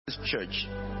church,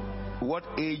 what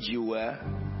age you were,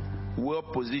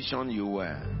 what position you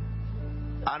were,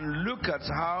 and look at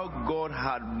how God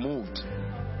had moved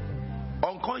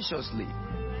unconsciously.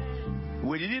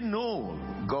 We didn't know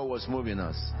God was moving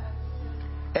us.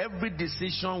 Every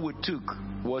decision we took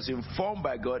was informed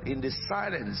by God in the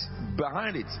silence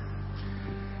behind it.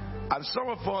 And some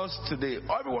of us today,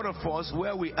 every one of us,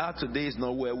 where we are today is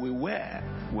not where we were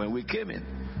when we came in.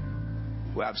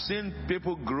 We have seen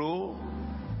people grow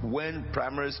when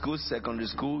primary school, secondary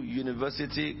school,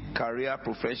 university, career,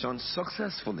 profession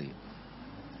successfully.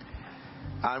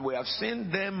 And we have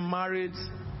seen them married,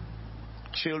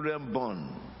 children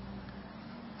born.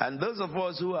 And those of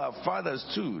us who are fathers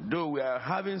too, though we are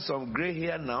having some gray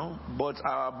hair now, but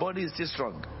our body is still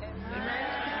strong.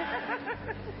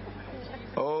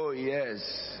 Oh yes.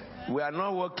 We are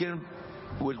not working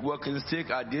with walking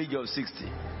stick at the age of 60.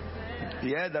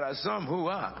 Yeah, there are some who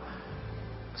are.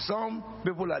 Some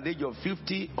people at the age of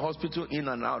 50, hospital in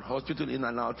and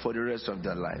out for the rest of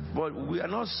their life. But we are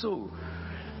not so.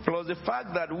 Plus the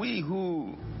fact that we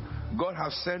who God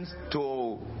has sent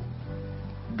to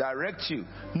direct you,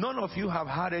 none of you have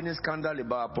had any scandal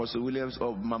about Apostle Williams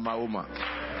or Mama Oma.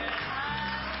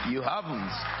 You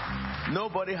haven't.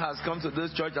 Nobody has come to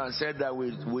this church and said that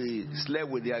we slept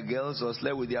with their girls or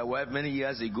slept with their wife many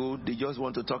years ago. They just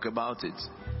want to talk about it.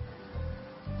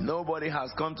 Nobody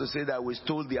has come to say that we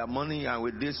stole their money and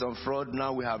we did some fraud,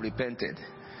 now we have repented.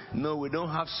 No, we don't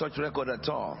have such record at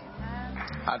all.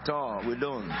 At all, we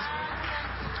don't.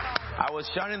 I was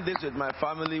sharing this with my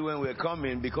family when we were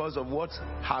coming because of what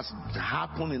has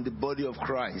happened in the body of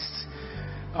Christ.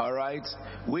 All right?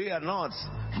 We are not,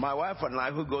 my wife and I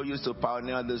who used to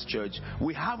pioneer this church,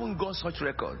 we haven't got such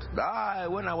record.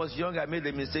 When I was young, I made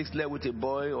a mistake, slept with a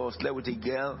boy or slept with a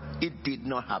girl. It did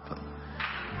not happen.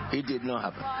 It did not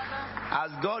happen.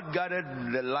 As God guided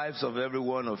the lives of every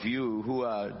one of you who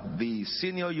are the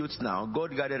senior youths now,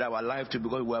 God guided our life too,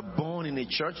 because we were born in a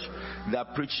church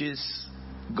that preaches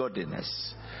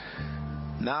godliness.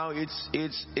 Now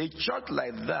it's a church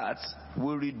like that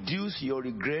will reduce your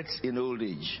regrets in old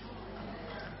age.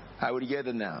 I will get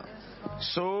it now.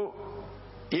 So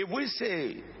if we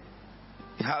say,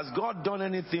 has God done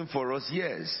anything for us?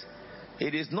 Yes.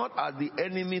 It is not as the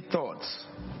enemy thought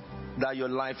that your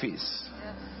life is.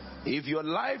 If your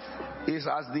life is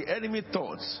as the enemy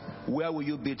thought, where will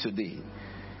you be today?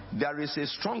 There is a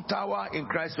strong tower in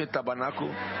Christ's Faith Tabernacle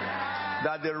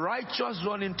that the righteous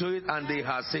run into it and they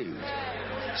are saved.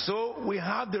 So we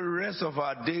have the rest of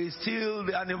our days till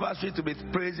the anniversary to be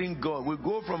praising God. We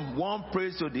go from one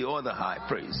praise to the other high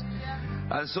praise.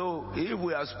 And so if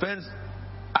we have spent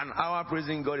an hour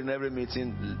praising God in every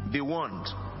meeting, be warned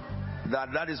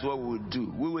that is what we will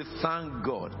do. We will thank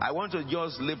God. I want to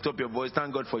just lift up your voice.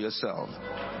 Thank God for yourself.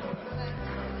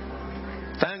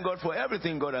 Thank God for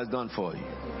everything God has done for you.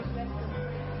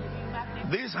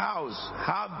 This house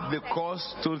have the cause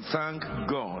to thank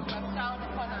God.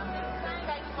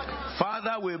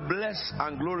 Father, we bless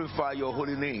and glorify your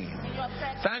holy name.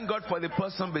 Thank God for the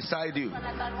person beside you.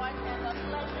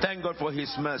 Thank God for his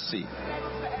mercy.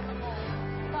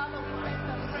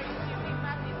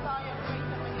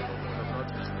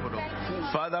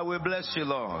 Father, we bless you,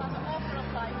 Lord.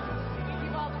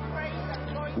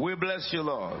 We bless you,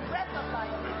 Lord.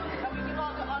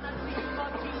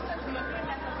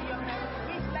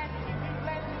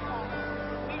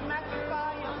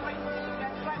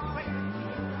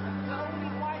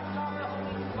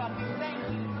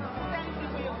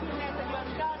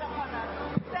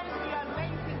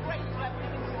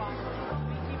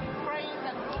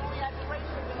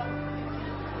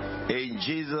 In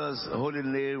Jesus' holy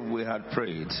name we had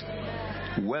prayed.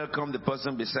 Welcome the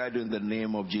person beside you in the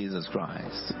name of Jesus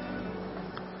Christ.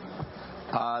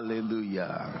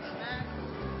 Hallelujah.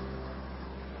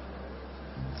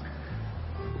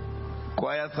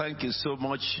 Choir, thank you so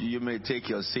much. You may take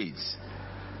your seats.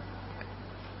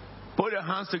 Put your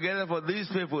hands together for these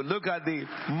people. Look at the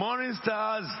morning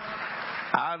stars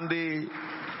and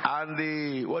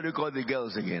the what do you call the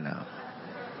girls again now?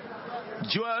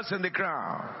 Jewels in the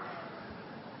crown.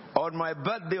 On my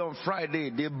birthday on Friday,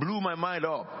 they blew my mind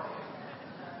up.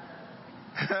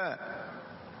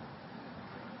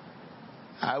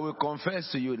 I will confess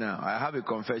to you now. I have a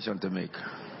confession to make.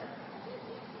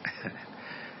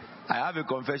 I have a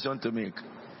confession to make.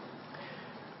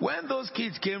 When those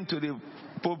kids came to the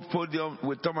podium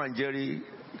with Tom and Jerry,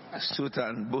 suit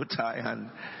and bow tie and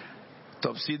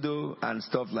tuxedo and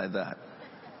stuff like that,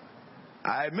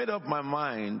 I made up my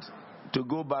mind to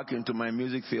go back into my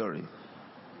music theory.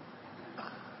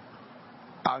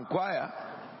 And choir,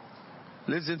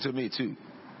 listen to me too.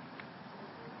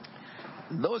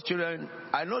 those children,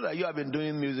 I know that you have been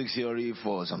doing music theory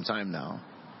for some time now.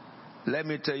 Let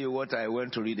me tell you what I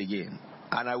went to read again.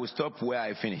 And I will stop where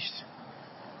I finished.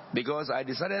 Because I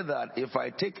decided that if I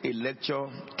take a lecture,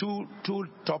 two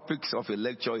topics of a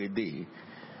lecture a day,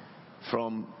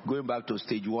 from going back to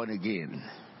stage 1 again,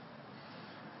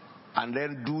 and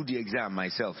then do the exam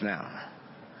myself now.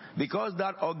 Because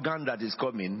that organ that is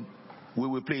coming, we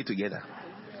will play together.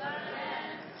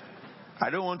 I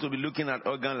don't want to be looking at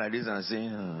organ like this and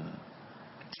saying,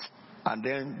 and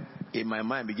then in my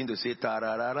mind begin to say,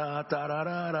 ta-ra-ra-ra,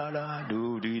 ta-ra-ra-ra-ra,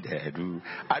 do-dee-da-do.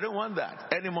 I don't want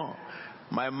that anymore.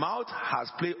 My mouth has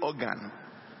played organ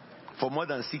for more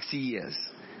than 60 years.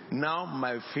 Now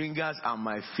my fingers and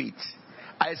my feet.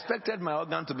 I expected my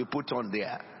organ to be put on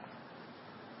there.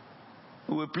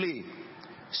 We will play.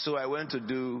 So I went to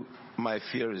do my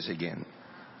theories again.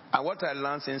 And what I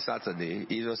learned since Saturday,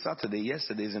 it was Saturday,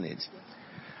 yesterday, isn't it?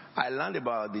 I learned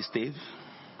about the stave.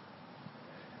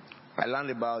 I learned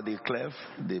about the clef,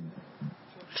 the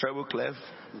treble clef,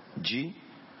 G,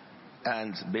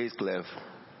 and bass clef,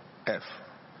 F.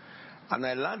 And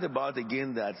I learned about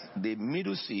again that the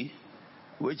middle C,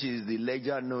 which is the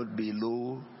ledger note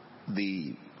below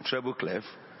the treble clef,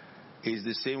 is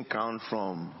the same count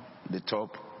from the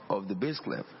top of the bass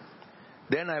clef.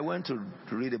 Then I went to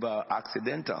read about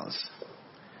accidentals.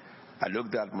 I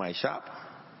looked at my sharp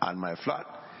and my flat,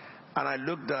 and I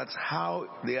looked at how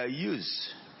they are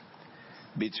used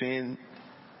between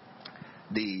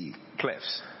the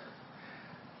clefs.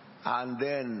 And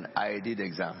then I did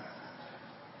exam.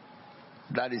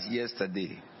 That is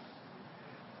yesterday.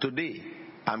 Today,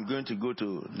 I'm going to go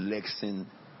to lesson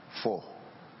 4.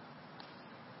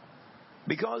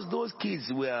 Because those kids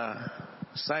were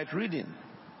sight reading.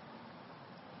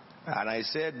 And I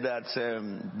said that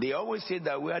they always say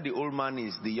that where the old man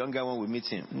is, the younger one will meet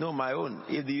him. No, my own.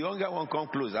 If the younger one comes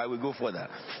close, I will go further.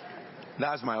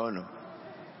 That's my honor.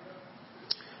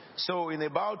 So in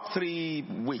about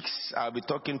 3 weeks, I'll be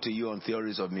talking to you on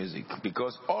theories of music.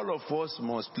 Because all of us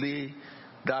must play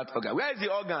that organ. Where is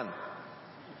the organ?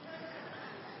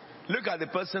 Look at the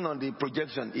person on the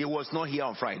projection. He was not here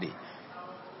on Friday.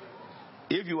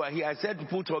 If you were here, I said to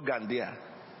put organ there.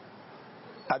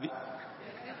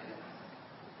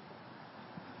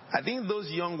 I think those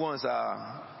young ones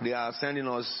they are sending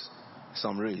us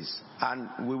some rays,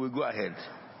 and we will go ahead.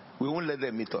 We won't let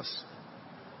them meet us.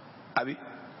 Abi?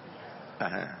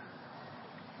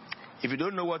 If you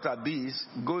don't know what Abi is,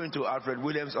 go into Alfred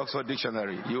Williams Oxford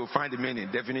Dictionary. You will find the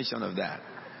meaning, definition of that.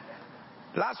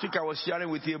 Last week I was sharing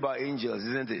with you about angels,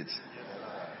 isn't it?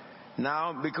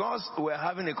 Now, because we're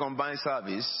having a combined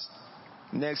service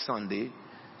next Sunday,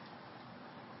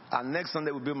 and next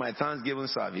Sunday will be my Thanksgiving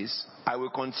service, I will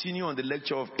continue on the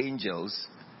lecture of angels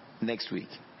next week.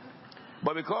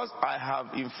 But because I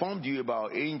have informed you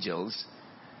about angels,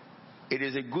 it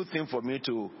is a good thing for me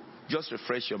to just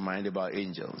refresh your mind about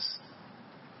angels.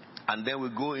 And then we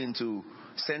go into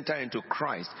center into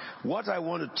Christ. What I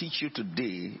want to teach you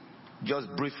today, just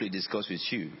briefly discuss with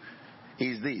you,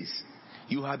 is this.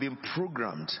 You have been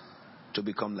programmed to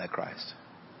become like Christ.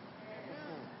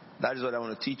 That is what I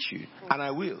want to teach you. And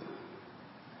I will.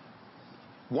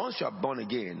 Once you are born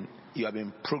again, you have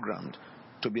been programmed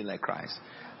to be like Christ.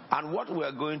 And what we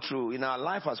are going through in our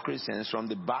life as Christians, from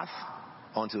the birth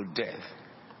until death,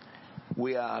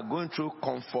 we are going through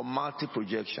conformity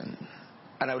projection.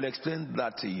 And I will explain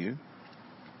that to you,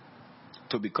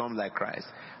 to become like Christ.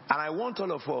 And I want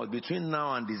all of us, between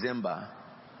now and December,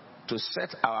 to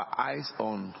set our eyes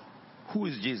on who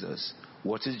is Jesus,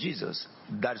 what is Jesus.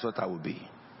 That is what I will be.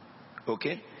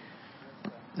 Okay?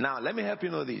 Now, let me help you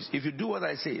know this. If you do what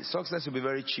I say, success will be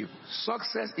very cheap.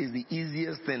 Success is the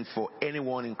easiest thing for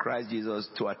anyone in Christ Jesus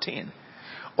to attain.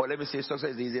 Or let me say,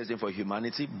 success is the easiest thing for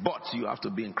humanity, but you have to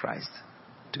be in Christ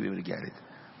to be able to get it.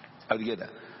 Are you get that?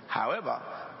 However,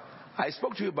 I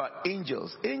spoke to you about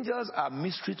angels. Angels are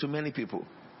mystery to many people.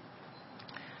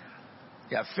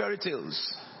 They are fairy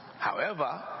tales.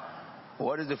 However,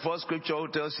 what is the first scripture who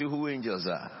tells you who angels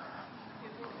are?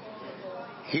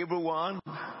 Hebrew 1.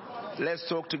 Let's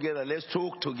talk together. Let's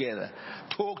talk together.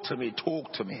 Talk to me.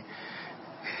 Talk to me.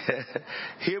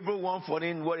 Hebrew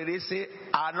 1:14. What did it say?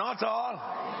 Are not all?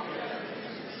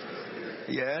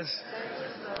 Yes.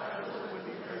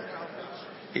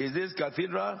 Is this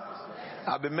cathedral?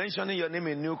 I've been mentioning your name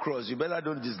in New Cross. You better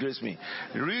don't disgrace me.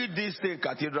 Read this thing,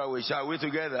 cathedral. Shall we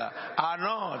together? Are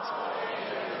not?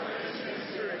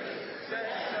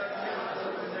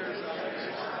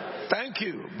 Thank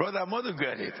you. Brother Mother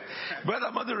read it.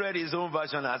 Brother Mother read his own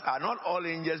version as, are not all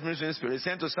angels ministering spirits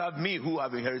sent to serve me who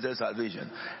have inherited salvation?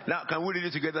 Now, can we read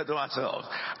it together to ourselves?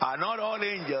 Are not all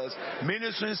angels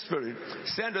ministering spirits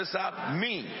sent to serve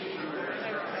me?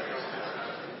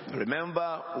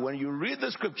 Remember, when you read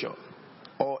the scripture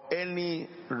or any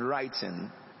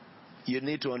writing, you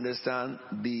need to understand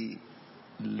the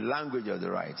language of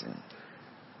the writing.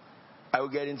 Are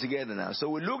we getting together now? So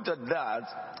we looked at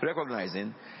that,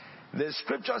 recognizing the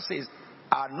scripture says,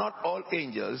 are not all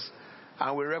angels?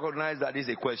 And we recognize that is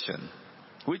a question.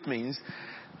 Which means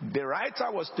the writer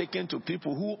was speaking to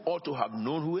people who ought to have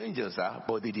known who angels are,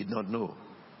 but they did not know.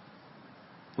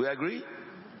 We agree?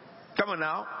 Come on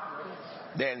now.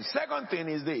 Then second thing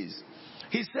is this.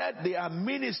 He said they are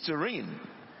ministering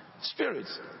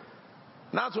spirits.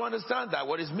 Now to understand that,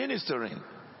 what is ministering?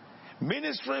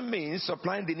 Ministering means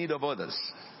supplying the need of others.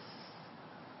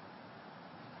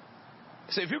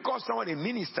 So if you call someone a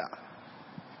minister,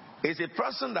 it's a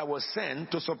person that was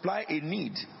sent to supply a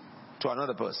need to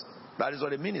another person. That is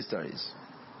what a minister is.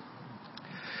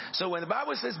 So when the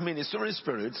Bible says ministering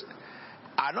spirits,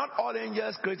 are not all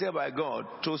angels created by God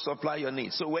to supply your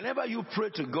needs? So whenever you pray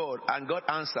to God and God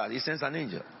answers, He sends an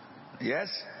angel. Yes?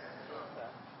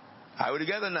 Are we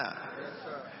together now?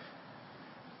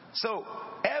 So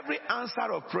every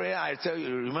answer of prayer, I tell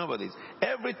you, remember this.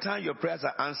 Every time your prayers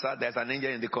are answered, there's an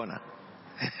angel in the corner.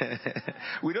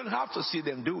 We don't have to see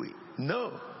them, do we?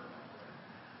 No.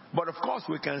 But of course,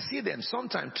 we can see them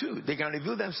sometime too. They can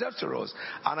reveal themselves to us.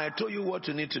 And I told you what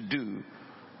you need to do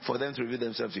for them to reveal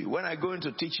themselves to you. When I go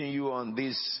into teaching you on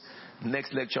this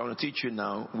next lecture, I want to teach you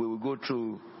now, we will go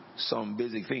through some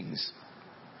basic things.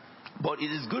 But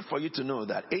it is good for you to know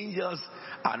that angels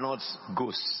are not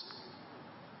ghosts.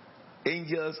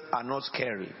 Angels are not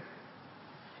scary.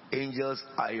 Angels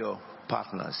are your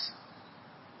partners.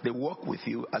 They walk with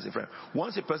you as a friend.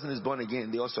 Once a person is born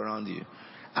again, they all surround you.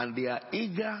 And they are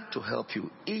eager to help you.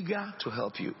 Eager to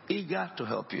help you. Eager to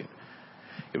help you.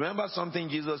 Remember something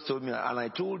Jesus told me, and I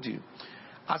told you.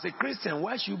 As a Christian,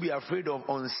 why should you be afraid of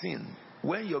unseen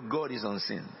when your God is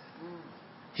unseen?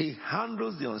 He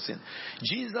handles the unseen.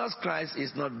 Jesus Christ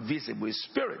is not visible. He's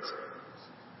spirit.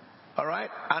 All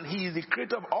right? And He is the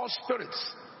creator of all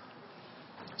spirits.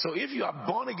 So if you are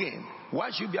born again, why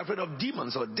should you be afraid of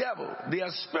demons or devil? They are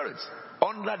spirits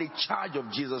under the charge of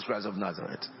Jesus Christ of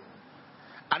Nazareth.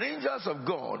 And angels of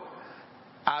God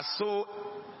are so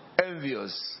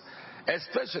envious,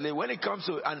 especially when it comes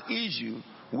to an issue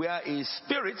where a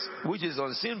spirit, which is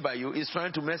unseen by you, is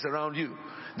trying to mess around you.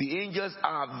 The angels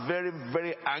are very,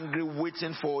 very angry,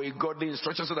 waiting for a godly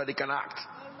instruction so that they can act.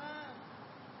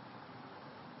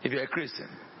 If you're a Christian.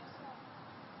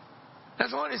 And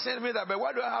someone is saying to me that, but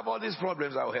why do I have all these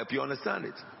problems? I will help you understand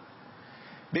it.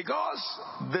 Because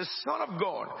the Son of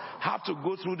God had to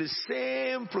go through the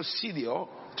same procedure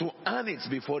to earn it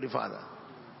before the Father.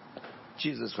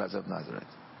 Jesus Christ of Nazareth.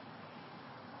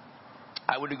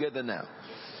 I will together now.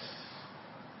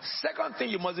 Second thing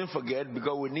you mustn't forget,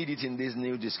 because we need it in this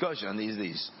new discussion, is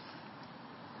this.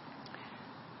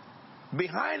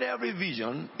 Behind every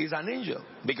vision is an angel.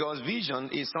 Because vision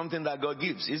is something that God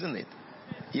gives, isn't it?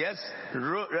 Yes?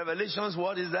 Revelations,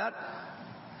 what is that?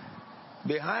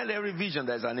 Behind every vision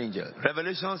there's an angel.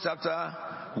 Revelation chapter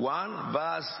 1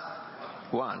 verse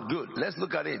 1. Good. Let's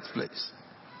look at it, please.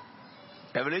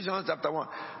 Revelation chapter 1.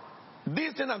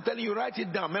 This thing I'm telling you, write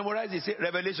it down. Memorize it. Say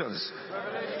Revelations.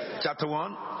 Chapter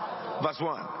 1 verse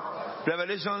 1.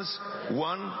 Revelations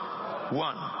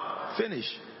 1:1. Finish.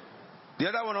 The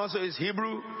other one also is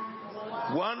Hebrew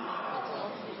 1.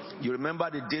 You remember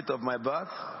the date of my birth?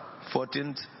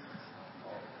 14th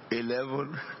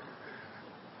 11.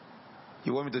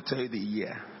 You want me to tell you the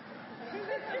year?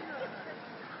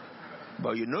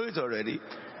 But you know it already.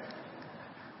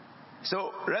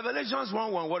 So Revelations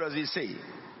 1:1, what does it say?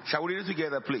 Shall we read it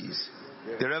together, please?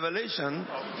 Yes. The revelation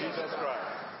of Jesus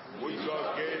Christ, which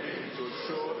God gave him to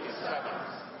show his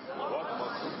servants what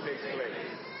must soon take place.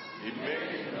 He made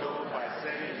it known by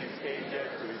sending his angel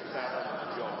to his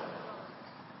servant John.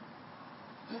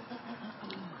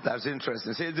 That's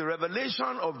interesting. It says the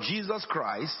revelation of Jesus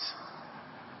Christ.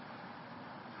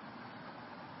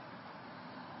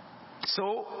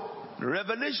 So,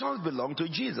 revelations belong to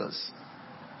Jesus.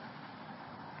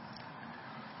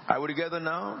 Are we together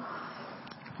now?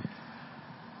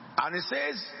 And it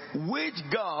says, which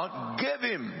God gave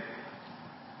him.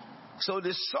 So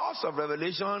the source of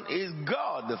revelation is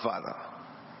God the Father.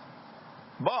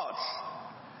 But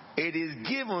it is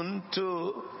given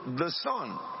to the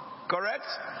Son. Correct?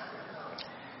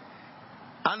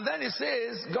 And then it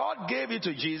says, God gave it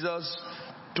to Jesus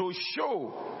to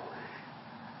show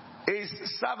is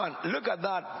servant. Look at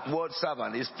that word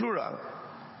servant. It's plural,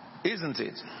 isn't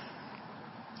it?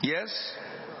 Yes?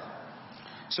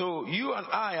 So you and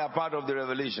I are part of the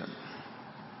revelation.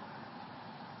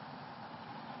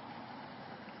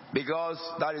 Because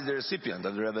that is the recipient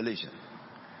of the revelation.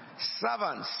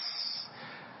 Servants.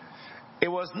 It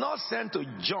was not sent to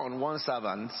John, one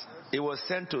servant. It was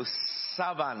sent to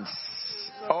servants.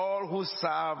 All who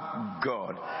serve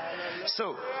God.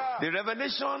 So, the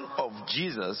revelation of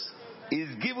Jesus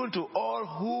is given to all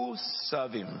who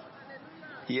serve Him.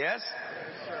 Yes?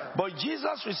 But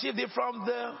Jesus received it from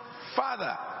the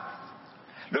Father.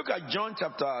 Look at John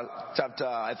chapter,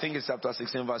 I think it's chapter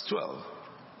 16, verse 12.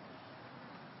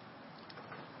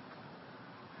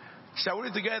 Shall we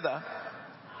read together?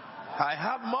 I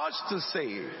have much to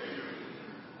say.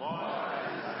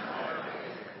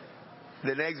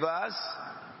 The next verse.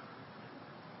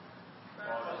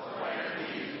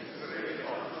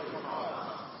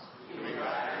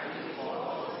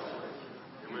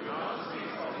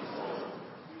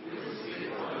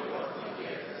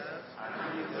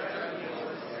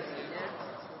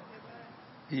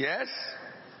 Yes.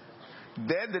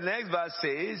 Then the next verse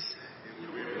says,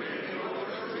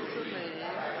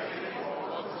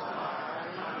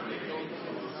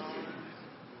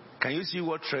 can you see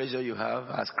what treasure you have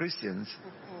as Christians?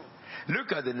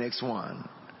 Look at the next one.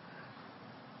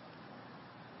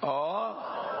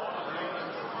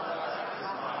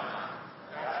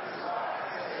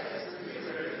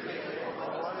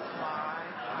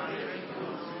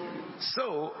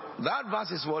 So that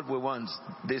verse is what we want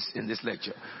in this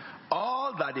lecture.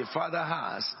 All that the Father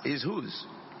has is whose?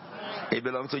 It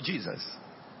belongs to Jesus.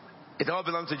 It all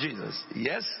belongs to Jesus.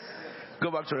 Yes?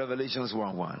 Go back to Revelations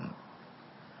 1:1.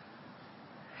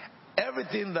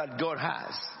 Everything that God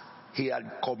has, He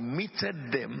had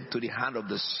committed them to the hand of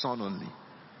the Son only.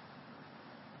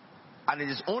 And it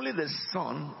is only the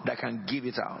Son that can give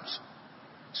it out.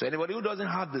 So anybody who doesn't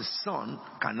have the Son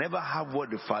can never have what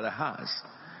the Father has.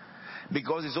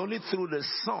 Because it's only through the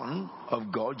Son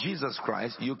of God, Jesus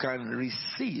Christ, you can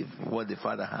receive what the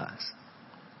Father has.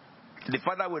 The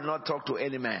Father will not talk to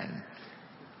any man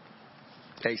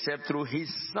except through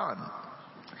His Son.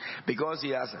 Because He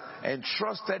has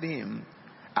entrusted Him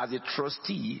as a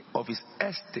trustee of His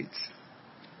estate.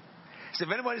 So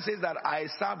if anybody says that I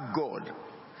serve God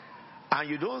and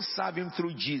you don't serve Him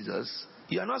through Jesus,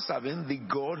 you are not serving the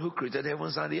God who created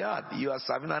heavens and the earth. You are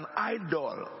serving an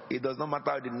idol. It does not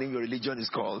matter the name your religion is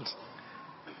called.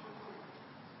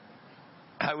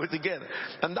 Are we together?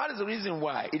 And that is the reason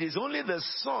why it is only the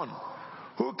Son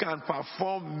who can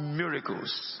perform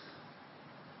miracles.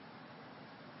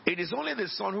 It is only the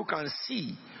Son who can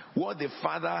see what the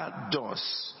Father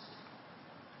does.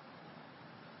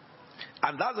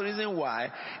 And that's the reason why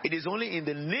it is only in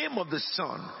the name of the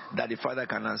Son that the Father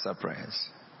can answer prayers.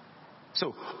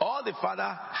 So, all the Father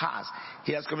has,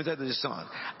 He has committed to the Son.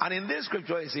 And in this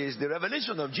scripture it says, the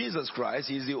revelation of Jesus Christ,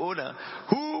 He is the owner,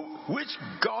 which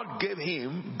God gave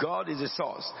Him, God is the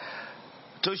source,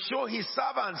 to show His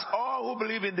servants, all who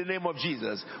believe in the name of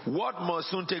Jesus, what must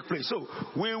soon take place. So,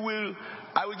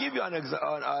 I will give you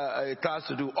a task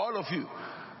to do, all of you.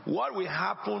 What will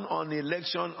happen on the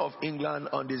election of England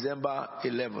on December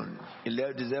 11?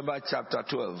 December chapter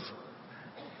 12.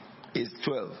 It's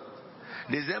 12.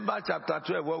 December chapter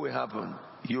 12, what will happen?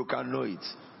 You can know it.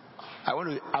 I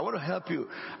want to help you.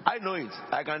 I know it.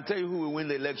 I can tell you who will win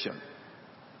the election.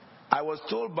 I was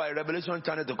told by Revelation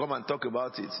Channel to come and talk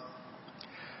about it.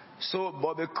 So,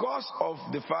 but because of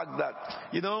the fact that,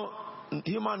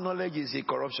 human knowledge is a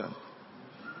corruption.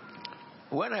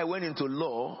 When I went into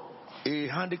law, it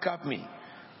handicapped me.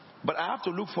 But I have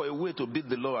to look for a way to beat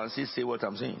the law and say what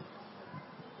I'm saying.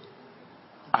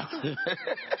 No,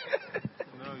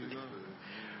 you don't.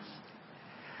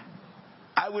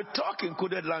 I will talk in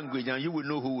coded language and you will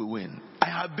know who will win. I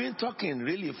have been talking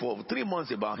really for 3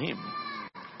 months about him.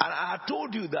 And I have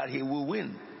told you that he will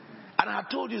win. And I have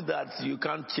told you that you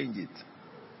can't change it.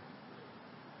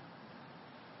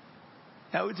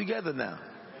 Are we together now?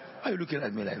 Why are you looking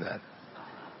at me like that?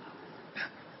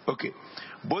 Okay.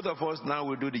 Both of us now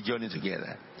will do the journey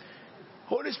together.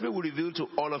 Holy Spirit will reveal to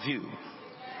all of you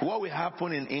what will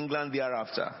happen in England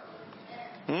thereafter.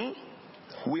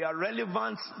 We are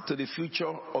relevant to the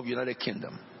future of United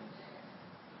Kingdom.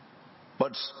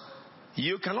 But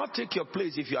you cannot take your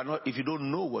place if you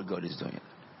don't know what God is doing.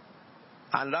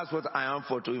 And that's what I am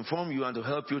for, to inform you and to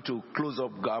help you to close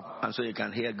up gap and so you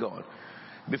can hear God.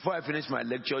 Before I finish my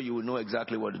lecture, you will know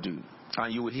exactly what to do.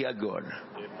 And you will hear God.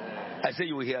 Amen. I say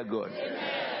you will hear God.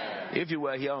 Amen. If you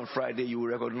were here on Friday, you will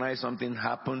recognize something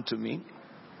happened to me.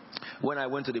 When I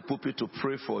went to the pulpit to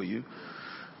pray for you,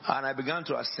 And I began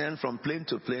to ascend from plane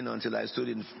to plane until I stood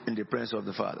in the presence of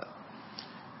the Father.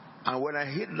 And when I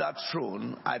hit that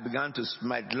throne, I began to,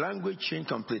 my language changed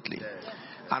completely.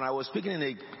 And I was speaking in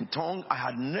a tongue I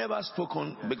had never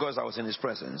spoken because I was in his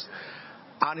presence.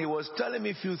 And he was telling me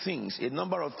a few things, a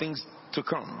number of things to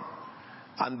come.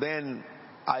 And then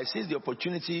I seized the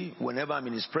opportunity whenever I'm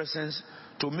in his presence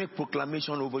to make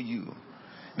proclamation over you.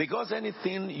 Because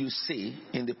anything you say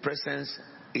in the presence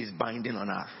is binding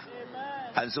on earth.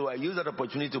 And so I use that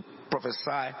opportunity to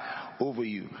prophesy over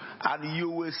you. And you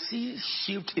will see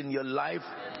shift in your life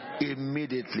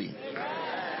immediately.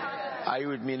 Are you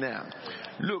with me now?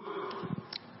 Look,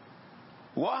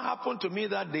 what happened to me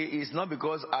that day is not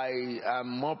because I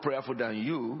am more prayerful than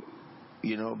you,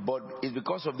 but it's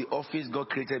because of the office God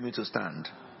created me to stand.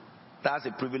 That's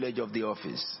a privilege of the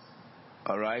office.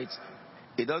 All right?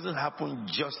 It doesn't happen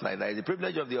just like that. It's a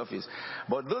privilege of the office.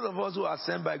 But those of us who are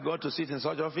sent by God to sit in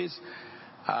such office,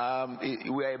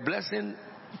 we are a blessing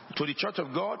to the church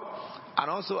of God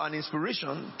and also an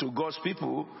inspiration to God's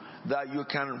people that you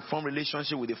can form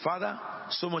relationship with the Father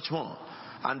so much more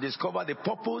and discover the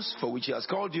purpose for which he has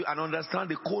called you and understand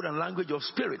the code and language of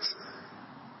spirits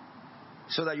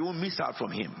so that you won't miss out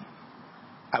from him.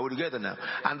 Are we together now?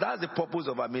 And that's the purpose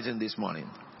of our meeting this morning.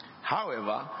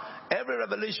 However, every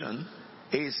revelation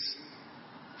is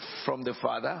from the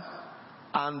Father,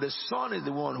 and the Son is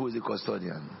the one who is the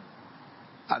custodian.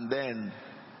 And then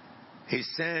he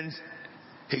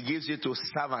gives it to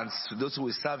servants, to those who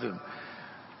will serve him.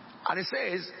 And he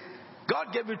says,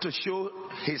 God gave it to show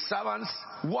his servants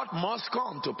what must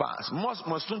come to pass,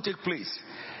 must soon take place.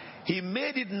 He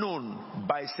made it known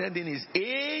by sending his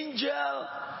angel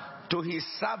to his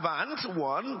servant,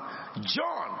 one,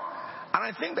 John. And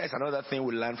I think there's another thing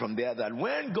we learn from there, that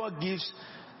when God gives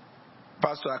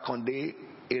Pastor Akonde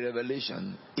a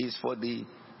revelation, is for the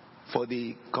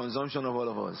consumption of all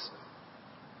of us.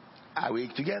 Are we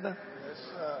together? Yes,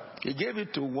 sir. He gave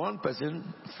it to one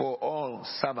person for all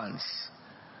servants.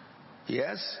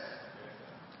 Yes?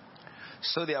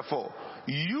 So therefore,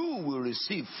 you will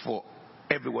receive for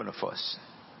every one of us,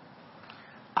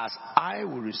 as I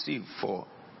will receive for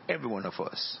every one of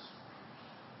us.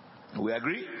 We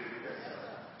agree?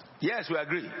 Yes, we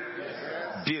agree.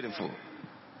 Yes, beautiful.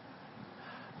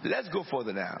 Let's go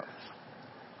further now.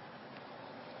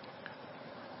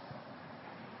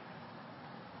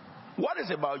 What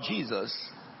is about Jesus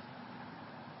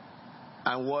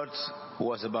and what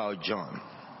was about John?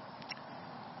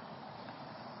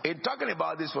 In talking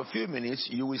about this for a few minutes,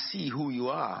 you will see who you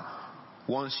are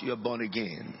once you are born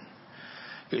again.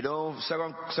 You know,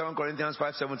 2 Corinthians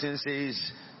 5:17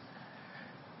 says,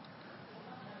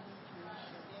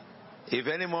 if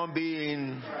anyone be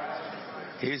in,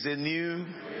 he is a new,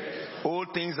 all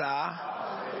things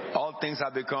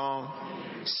have become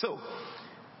so.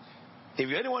 If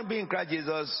anyone be in Christ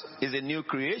Jesus is a new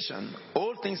creation,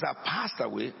 all things are passed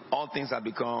away, all things have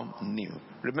become new.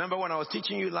 Remember when I was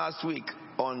teaching you last week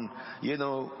on,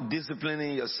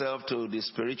 disciplining yourself to the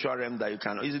spiritual realm that you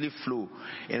can easily flow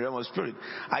in the realm of spirit.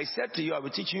 I said to you, I'll be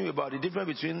teaching you about the difference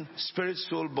between spirit,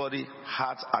 soul, body,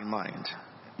 heart, and mind.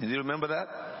 Did you remember that?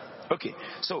 Okay,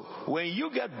 so when you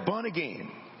get born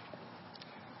again,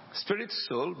 spirit,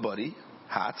 soul, body,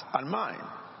 heart, and mind,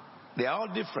 they are all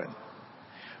different.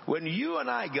 When you and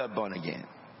I got born again,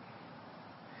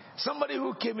 somebody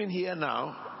who came in here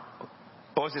now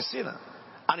was a sinner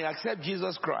and he accepted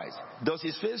Jesus Christ. Does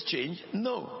his face change?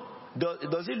 No.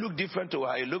 Does he look different to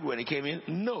how he looked when he came in?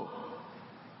 No.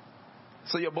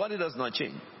 So your body does not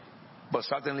change, but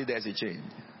certainly there's a change.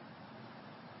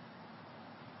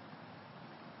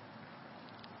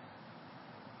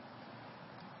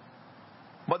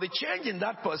 But the change in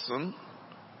that person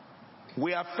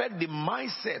will affect the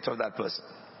mindset of that person.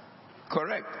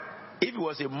 Correct? If he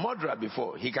was a murderer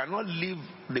before, he cannot leave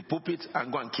the pulpit and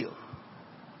go and kill,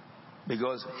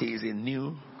 because he is a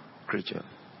new creature.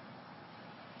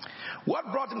 What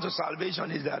brought him to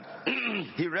salvation is that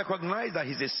he recognized that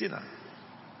he's a sinner,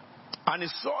 and he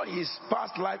saw his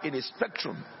past life in a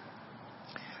spectrum,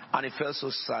 and he felt so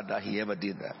sad that he ever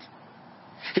did that.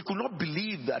 He could not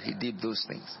believe that he did those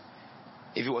things.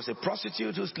 If he was a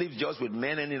prostitute who sleeps just with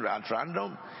men and at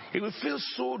random, he would feel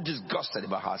so disgusted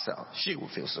about herself. She would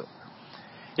feel so.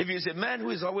 If he's a man who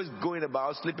is always going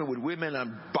about sleeping with women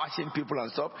and bashing people and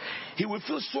stuff, he would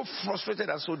feel so frustrated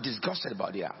and so disgusted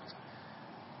about the act.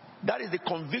 That is the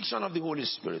conviction of the Holy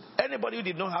Spirit. Anybody who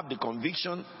did not have the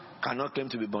conviction cannot claim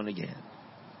to be born again.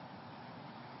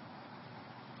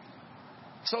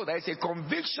 So there is a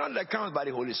conviction that comes by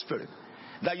the Holy Spirit.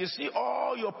 That you see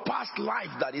all your past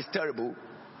life that is terrible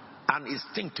and it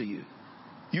stinks to you.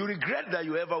 You regret that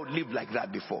you ever lived like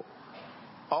that before.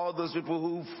 all those people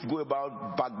who go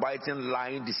about backbiting,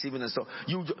 lying, deceiving and stuff.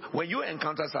 When you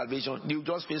encounter salvation, you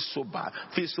just feel so bad,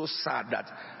 feel so sad that,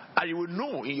 and you will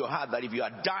know in your heart that if you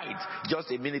had died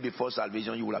just a minute before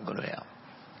salvation, you would have gone to hell.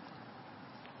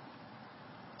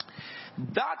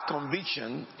 That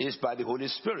conviction is by the Holy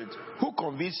Spirit, who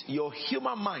convicts your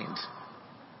human mind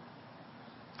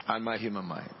and my human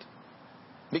mind.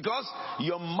 Because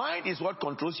your mind is what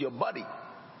controls your body.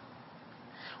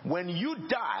 When you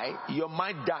die, your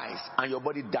mind dies and your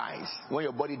body dies. When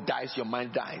your body dies, your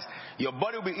mind dies. Your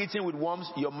body will be eaten with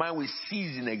worms, your mind will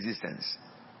cease in existence.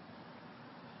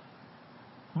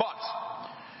 But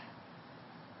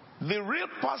the real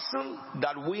person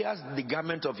that wears the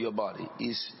garment of your body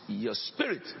is your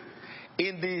spirit.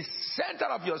 In the center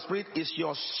of your spirit is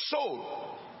your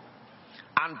soul.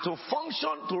 And to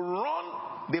function, to run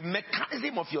the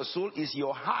mechanism of your soul is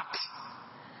your heart.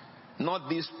 Not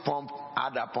this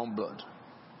other pump blood.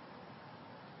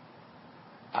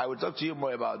 I will talk to you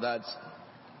more about that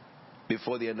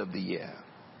before the end of the year.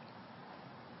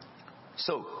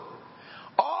 So,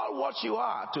 all what you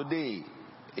are today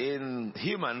in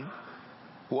human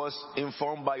was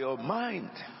informed by your mind.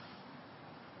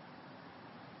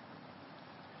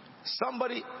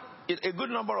 A good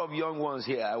number of young ones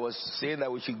here, I was saying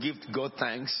that we should give God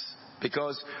thanks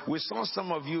because we saw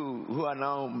some of you who are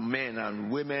now men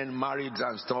and women, married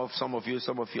and stuff. Some of you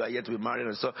are yet to be married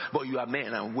and stuff, but you are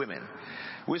men and women.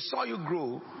 We saw you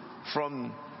grow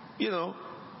from,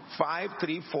 5,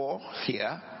 3, 4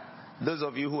 here. Those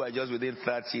of you who are just within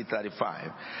 30,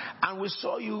 35. And we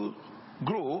saw you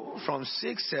grow from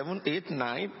 6, 7, 8,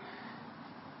 9.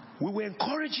 We were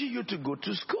encouraging you to go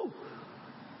to school.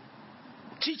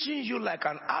 Teaching you like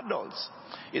an adult.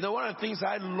 One of the things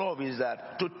I love is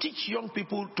that to teach young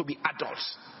people to be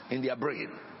adults in their brain.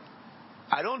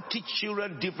 I don't teach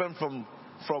children different from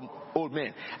old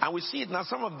men. And we see it now,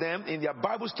 some of them in their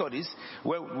Bible studies,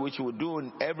 which we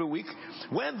do every week,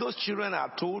 when those children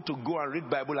are told to go and read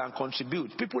Bible and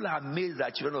contribute, people are amazed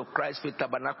that children of Christ Faith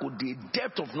Tabernacle, the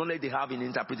depth of knowledge they have in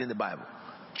interpreting the Bible.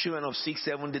 Children of 6,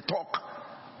 7, they talk.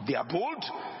 They are bold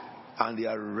and they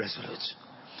are resolute.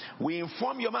 We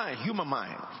inform your mind, human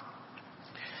mind.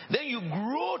 Then you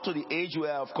grow to the age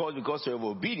where, of course, because of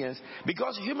obedience,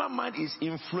 because human mind is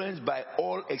influenced by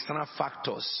all external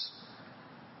factors.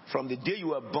 From the day you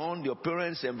were born, your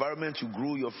parents, environment, you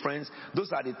grew, your friends,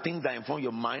 those are the things that inform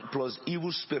your mind, plus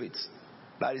evil spirits.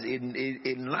 That is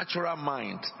a natural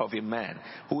mind of a man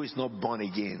who is not born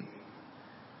again.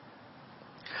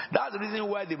 That's the reason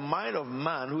why the mind of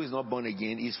man who is not born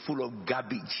again is full of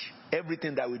garbage.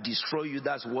 Everything that will destroy you,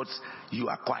 that's what you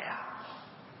acquire.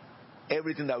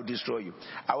 Everything that will destroy you.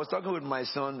 I was talking with my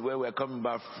son where we're coming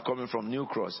from New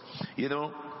Cross,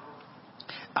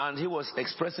 and he was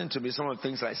expressing to me some of the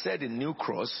things I said in New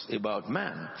Cross about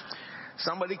man.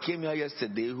 Somebody came here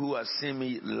yesterday who has seen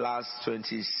me last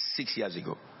 26 years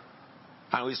ago.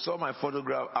 And we saw my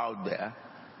photograph out there.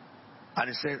 And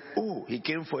he said, he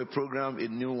came for a program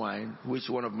in New Wine, which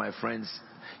one of my friends,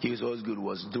 he was always good,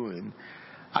 was doing.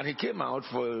 And he came out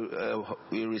for a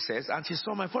recess, and she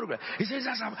saw my photograph. He says,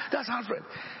 that's Alfred.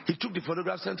 He took the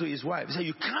photograph, sent to his wife. He said,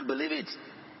 you can't believe it.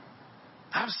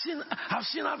 I've seen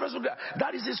Alfred's photograph.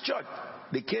 That is his church.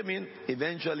 They came in.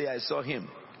 Eventually, I saw him.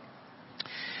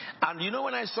 And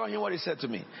when I saw him, what he said to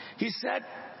me? He said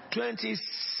 26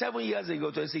 years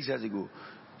ago,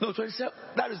 no, 27,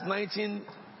 that is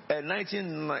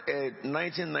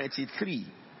 1993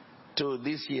 to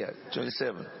this year,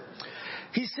 27.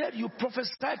 He said, you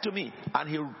prophesied to me. And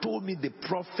he told me the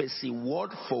prophecy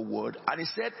word for word. And he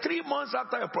said, 3 months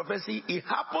after your prophecy, it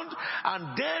happened.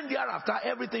 And then thereafter,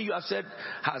 everything you have said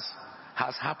has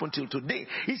happened till today.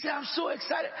 He said, I'm so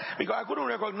excited. Because I couldn't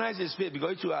recognize his face.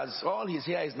 Because all his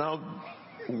hair is now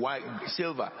white,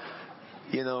 silver.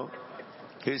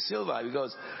 He's silver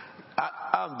because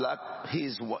I'm black.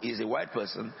 He's a white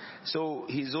person. So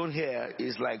his own hair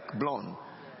is like blonde.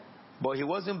 But he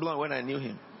wasn't blonde when I knew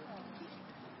him.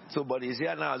 But his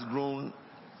hair now has grown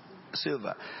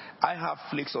silver. I have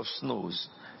flakes of snows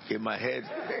in my head,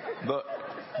 but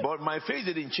my face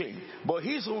didn't change. But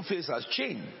his own face has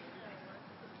changed.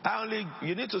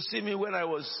 You need to see me when I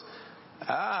was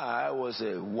a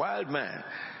wild man.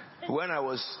 When I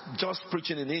was just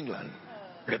preaching in England.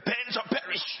 Repent or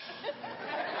perish.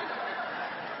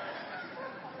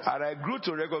 And I grew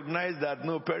to recognize that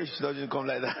no, perish doesn't come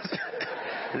like that.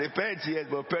 Repent, yes,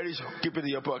 but perish, keep it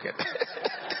in your pocket.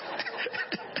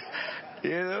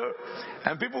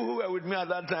 And people who were with me at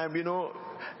that time, they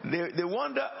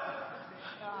wonder.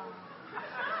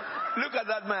 Look at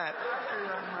that man.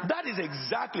 That is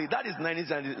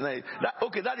 1999.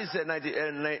 That is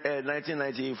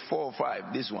 1994 or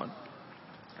 5, this one.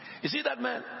 You see that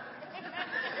man?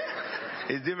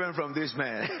 It's different from this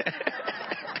man.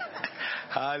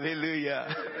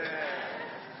 Hallelujah.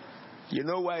 You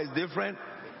know why it's different?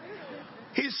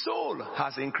 His soul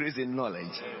has increased in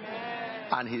knowledge.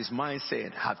 And his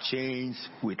mindset have changed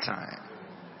with time.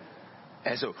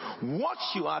 And so what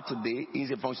you are today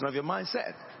is a function of your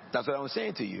mindset. That's what I'm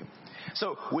saying to you.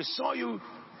 So we saw you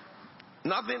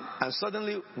nothing, and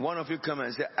suddenly one of you come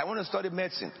and say, I want to study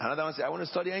medicine. Another one say, I want to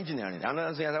study engineering.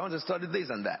 Another say, I want to study this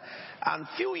and that. And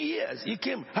few years you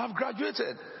came, have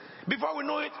graduated. Before we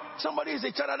know it, somebody is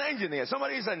a chartered engineer.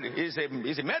 Somebody is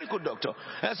a medical doctor.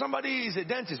 And somebody is a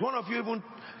dentist. One of you even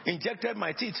injected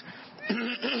my teeth.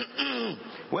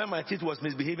 When my teeth was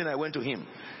misbehaving, I went to him.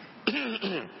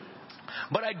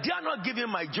 But I dare not give him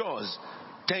my jaws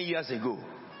 10 years ago.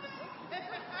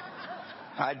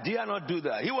 I dare not do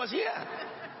that. He was here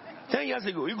 10 years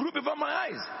ago. He grew before my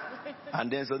eyes.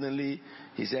 And then suddenly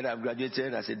he said, I've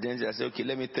graduated as a dentist. I said, okay,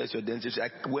 let me test your dentist. I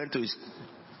went to his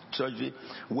surgery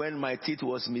when my teeth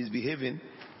was misbehaving.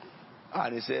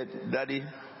 And he said, Daddy,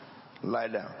 lie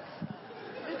down.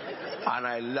 And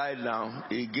I lied down.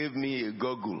 He gave me a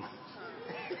goggle.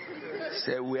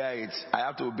 Said, wear it. I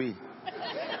have to obey.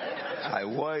 I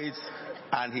wore it.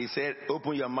 And he said,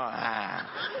 open your mouth.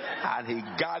 And he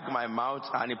gagged my mouth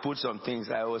and he put some things.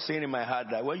 I was saying in my heart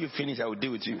that when you finish, I will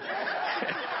deal with you.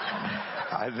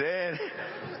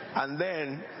 and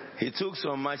then he took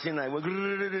some machine. I went,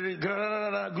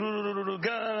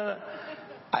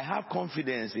 I have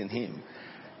confidence in him.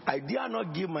 I dare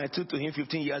not give my tooth to him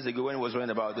 15 years ago when he was running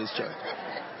about this church.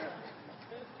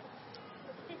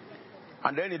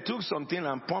 And then he took something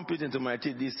and pumped it into my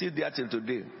teeth. It's still there till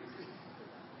today.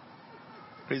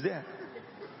 It's there.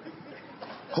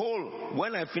 Hole.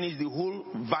 When I finished, the hole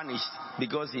vanished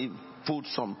because he put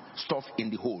some stuff in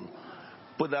the hole.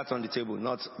 Put that on the table,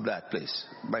 not that place.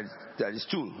 But there is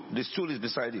stool. The stool is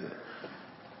beside you.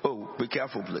 Oh, be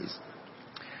careful, please.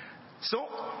 So,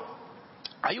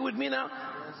 are you with me now?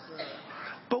 Yes, sir.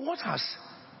 But what has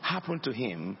happened to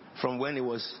him from when he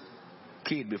was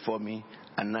kid before me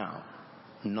and now?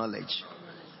 Knowledge.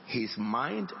 His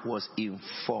mind was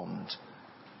informed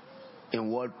in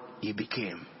what he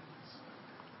became.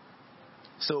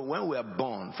 So when we are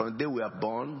born, from the day we are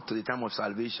born to the time of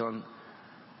salvation,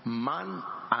 man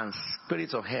and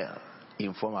spirits of hell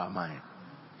inform our mind.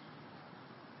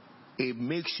 It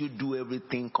makes you do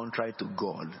everything contrary to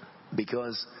God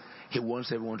because he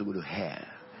wants everyone to go to hell.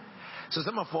 So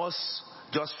some of us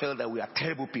just felt that we are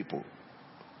terrible people.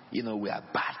 We are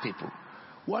bad people.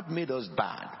 What made us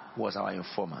bad was our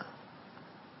informer.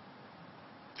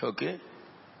 Okay?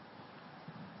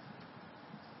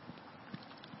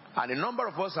 And a number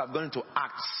of us have gone into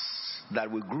acts that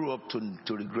we grew up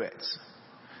to regret.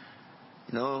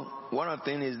 One of the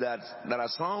things is that there are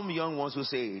some young ones who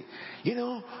say, you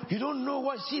don't know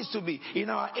what it is to be in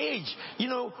our age.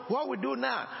 What we do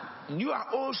now, you are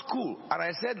old school. And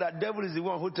I said that devil is the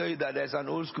one who tell you that there's an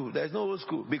old school. There's no old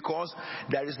school because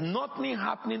there is nothing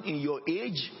happening in your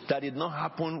age that did not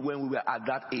happen when we were at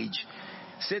that age.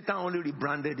 Satan only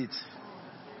rebranded it.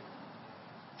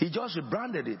 He just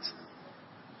rebranded it.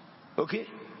 Okay?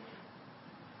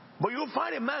 But you'll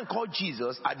find a man called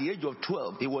Jesus at the age of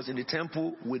 12. He was in the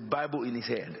temple with Bible in his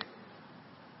hand.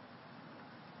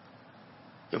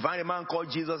 You find a man called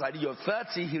Jesus at the age of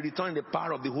 30. He returned in the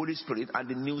power of the Holy Spirit and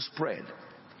the news spread.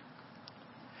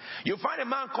 You find a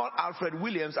man called Alfred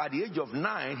Williams at the age of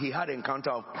 9. He had an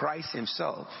encounter of Christ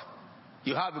himself.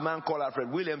 You have a man called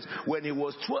Alfred Williams. When he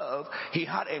was 12, he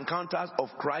had encounters of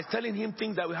Christ telling him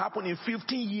things that will happen in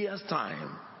 15 years'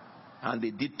 time. And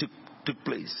they did took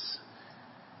place.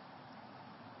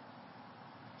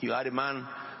 You had a man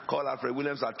called Alfred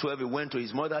Williams at 12. He went to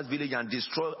his mother's village and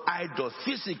destroyed idols,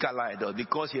 physical idols,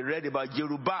 because he read about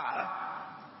Jerubbaal.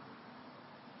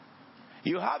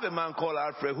 You have a man called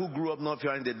Alfred who grew up not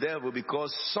fearing the devil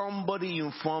because somebody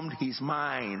informed his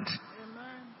mind.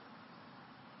 Amen.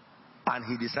 And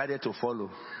he decided to follow.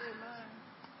 Amen.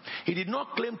 He did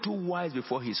not claim too wise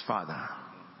before his father.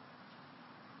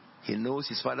 He knows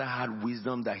his father had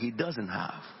wisdom that he doesn't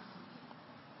have.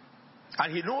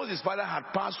 And he knows his father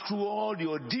had passed through all the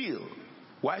ordeal.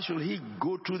 Why should he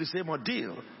go through the same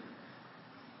ordeal?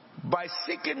 By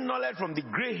seeking knowledge from the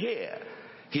gray hair,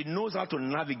 he knows how to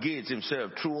navigate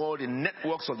himself through all the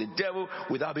networks of the devil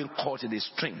without being caught in a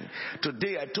string.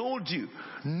 Today I told you,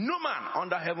 no man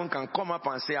under heaven can come up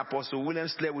and say, Apostle William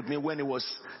slept with me when he was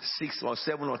 6 or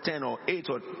 7 or 10 or 8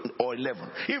 or 11.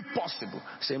 Impossible.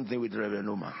 Same thing with Reverend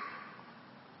Noma.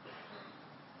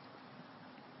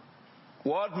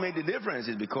 What made the difference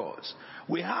is because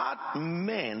we had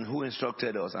men who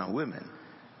instructed us and women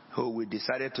who we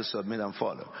decided to submit and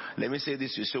follow. Let me say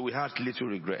this to you. So we had little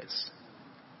regrets.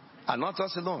 And not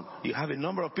us alone. You have a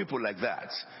number of people like that.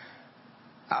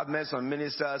 I've met some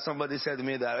ministers. Somebody said to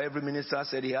me that every minister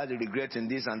said he had a regret in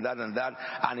this and that and that.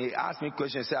 And he asked me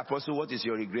questions. He said, Apostle, what is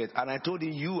your regret? And I told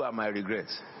him, you are my regret.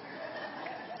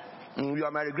 You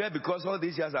are my regret because all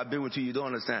these years I've been with you, you don't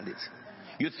understand it.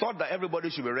 You thought that everybody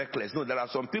should be reckless. No, there are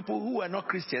some people who are not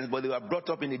Christians, but they were brought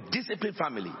up in a disciplined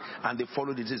family and they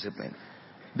follow the discipline.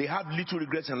 They have little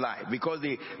regrets in life because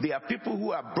they are people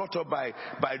who are brought up by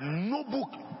noble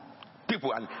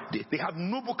people, and they have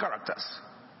noble characters.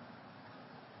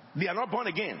 They are not born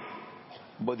again,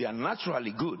 but they are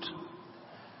naturally good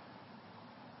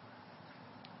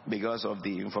because of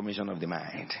the information of the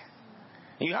mind.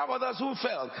 You have others who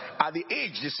felt at the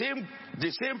age, the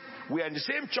same, we are in the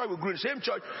same church, we grew in the same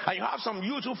church, and you have some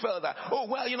youth who felt that, oh,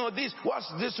 well, you know,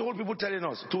 what's this old people telling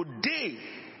us? Today,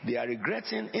 they are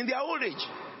regretting in their old age,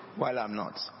 while I'm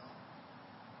not.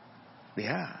 They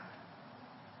are.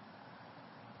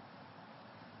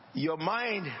 Your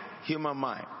mind, human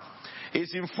mind,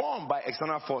 is informed by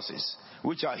external forces,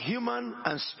 which are human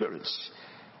and spirits.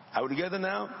 Are we together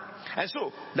now? And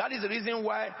so, that is the reason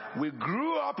why we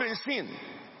grew up in sin.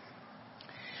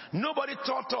 Nobody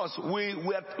taught us,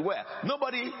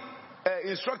 nobody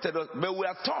instructed us, but we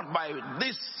are taught by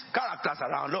these characters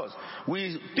around us.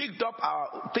 We picked up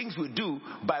our things we do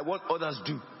by what others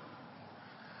do.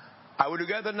 Are we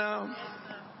together now?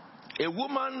 A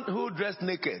woman who dressed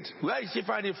naked, where did she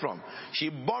find it from? She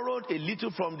borrowed a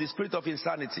little from the spirit of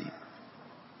insanity.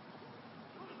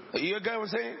 You get what I'm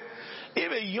saying?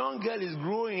 If a young girl is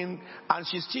growing and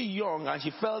she's still young and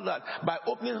she felt that by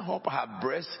opening up her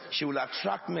breast she will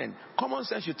attract men, common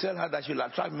sense should tell her that she will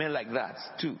attract men like that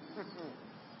too.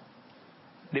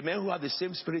 The men who have the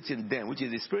same spirit in them, which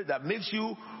is the spirit that makes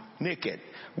you naked,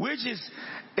 which is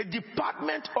a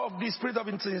department of the spirit of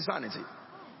insanity.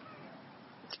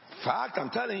 Fact, I am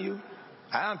telling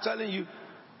you,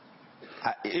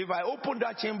 if I open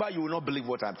that chamber, you will not believe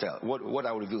what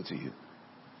I will reveal to you.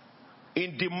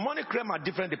 In demonic realm are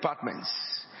different departments,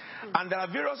 and there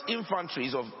are various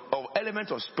infantries of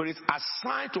elements of spirits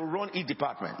assigned to run each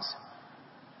department.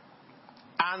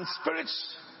 And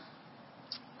spirits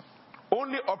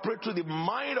only operate through the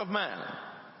mind of man.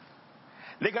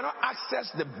 They cannot access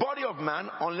the body of man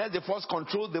unless they first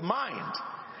control the mind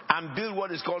and build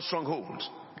what is called strongholds.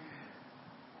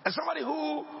 And somebody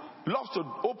who loves to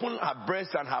open her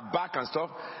breast and her back and stuff,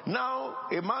 now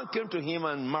a man came to him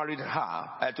and married her,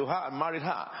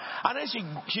 and then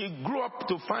she grew up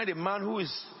to find a man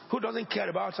who doesn't care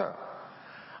about her.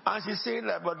 And she said,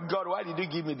 but God, why did you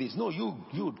give me this? No,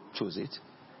 you chose it.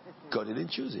 God didn't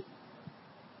choose it.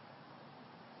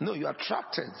 No, you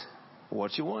attracted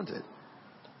what you wanted.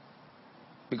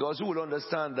 Because you will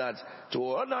understand that to an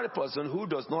ordinary person who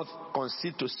does not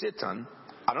concede to Satan,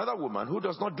 another woman who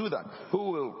does not do that,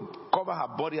 who will cover her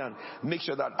body and make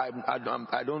sure that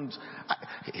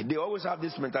they always have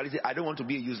this mentality, I don't want to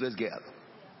be a useless girl.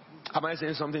 Am I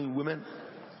saying something, women?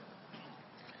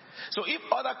 So if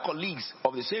other colleagues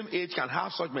of the same age can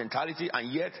have such mentality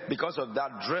and yet because of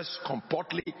that dress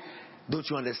completely, don't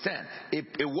you understand?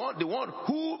 The one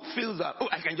who feels that, oh,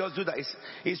 I can just do that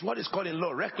is what is called in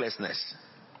law recklessness.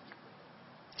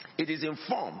 It is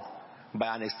informed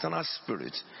by an external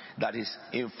spirit that is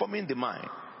informing the mind.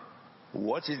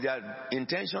 What is their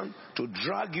intention? To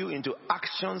drag you into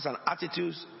actions and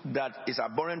attitudes that is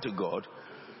abhorrent to God.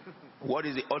 What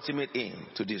is the ultimate aim?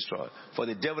 To destroy. For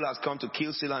the devil has come to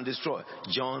kill, steal, and destroy.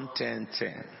 John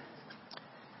 10:10.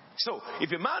 So,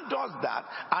 if a man does that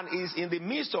and is in the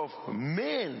midst of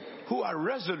men who are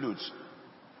resolute,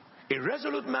 a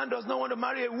resolute man does not want to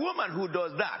marry a woman who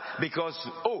does that because,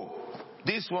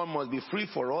 this one must be free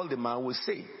for all, the man will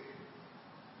say.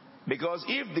 Because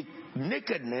if the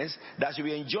nakedness that should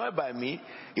be enjoyed by me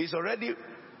is already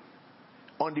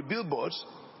on the billboards,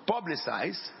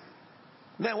 publicized,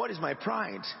 then what is my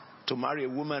pride to marry a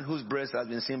woman whose breast has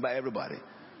been seen by everybody?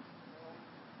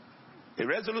 A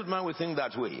resolute man will think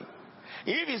that way.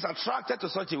 If he's attracted to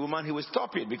such a woman, he will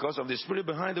stop it because of the spirit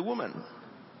behind the woman.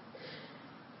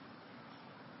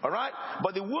 Alright?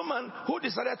 But the woman who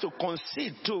decided to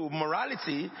concede to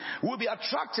morality will be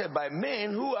attracted by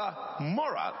men who are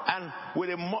moral and with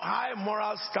a high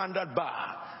moral standard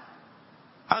bar.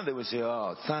 And they will say,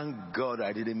 oh, thank God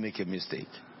I didn't make a mistake.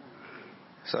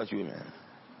 Such women.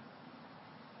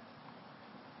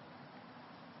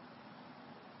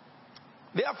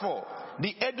 Therefore,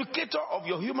 the educator of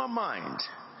your human mind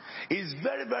is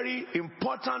very, very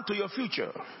important to your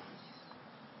future.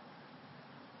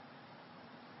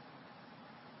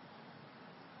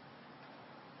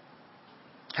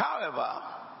 However,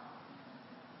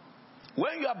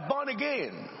 when you are born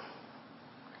again,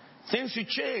 things will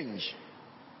change.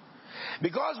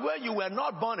 Because when you were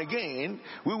not born again,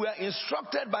 we were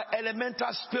instructed by elemental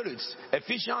spirits.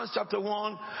 Ephesians chapter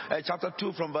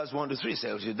 2 from verse 1 to 3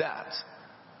 tells you that.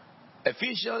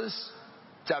 Ephesians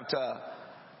chapter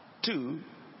 2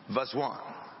 verse 1.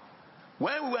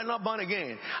 When we were not born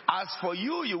again, as for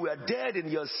you, you were dead in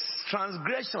your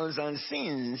transgressions and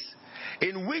sins,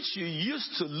 in which you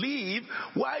used to live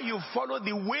while you followed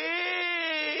the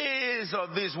ways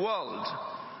of this world.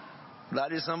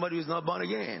 That is somebody who is not born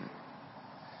again.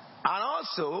 And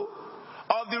also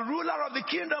of the ruler of the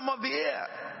kingdom of the air,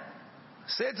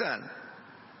 Satan.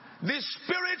 The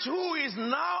spirit who is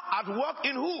now at work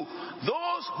in who?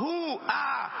 Those who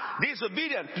are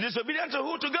disobedient. Disobedient to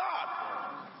who? To God.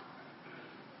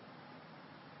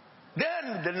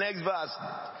 Then the next verse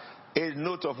is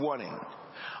note of warning.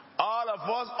 All of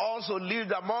us also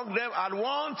lived among them at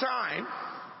one time.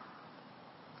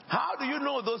 How do you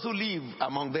know those who live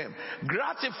among them?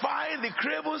 Gratifying the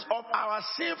cravings of our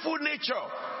sinful nature.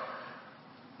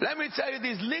 Let me tell you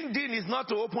this, LinkedIn is not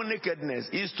to open nakedness.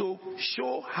 It's to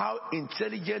show how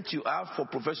intelligent you are for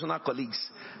professional colleagues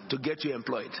to get you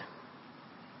employed.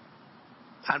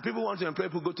 And people want to employ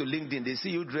people, go to LinkedIn. They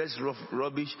see you dress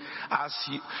rubbish.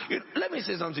 Let me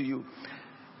say something to you.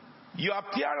 Your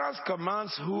appearance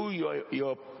commands who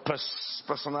your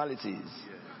personality is.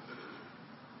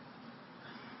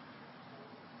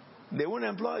 They won't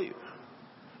employ you.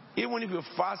 Even if you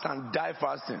fast and die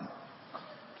fasting,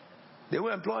 they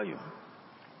will employ you.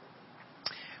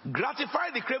 Gratify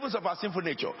the cravings of our sinful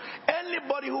nature.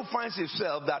 Anybody who finds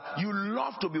himself that you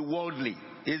love to be worldly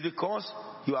is because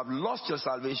you have lost your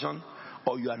salvation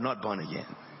or you are not born again.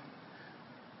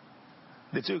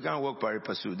 The two can't work pari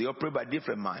passu. They operate by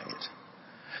different minds.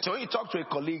 So when you talk to a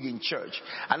colleague in church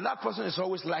and that person is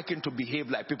always liking to behave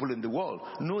like people in the world,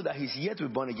 know that he's yet to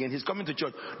be born again. He's coming to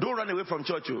church. Don't run away from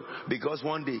church because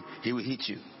one day he will hit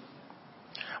you.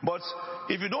 But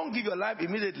if you don't give your life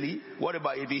immediately, what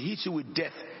about if he hits you with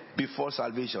death before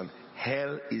salvation?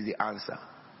 Hell is the answer.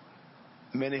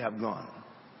 Many have gone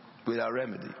without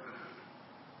remedy.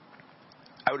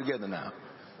 Are we together now?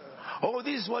 Oh,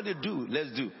 this is what they do.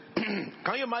 Let's do.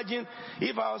 Can you imagine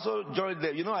if I also joined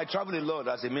them? You know, I travel a lot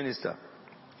as a minister.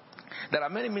 There are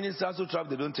many ministers who travel,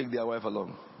 they don't take their wife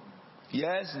along.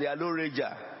 Yes, they are low ranger.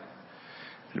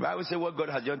 The Bible says what God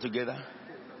has joined together,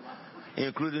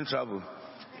 including travel.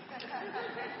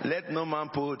 Let no man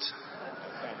put,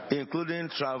 including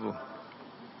travel.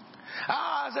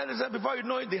 I said, before you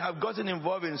know it, they have gotten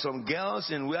involved in some girls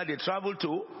in where they travel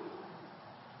to.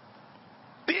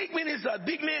 Big ministers,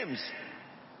 big names.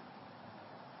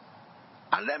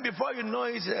 And then before you know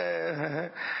it,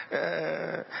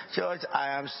 church,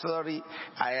 I am sorry.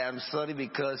 I am sorry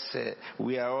because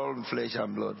we are all flesh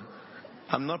and blood.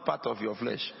 I'm not part of your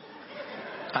flesh.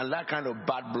 And that kind of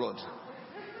bad blood.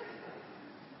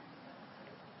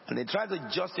 And they try to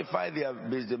justify their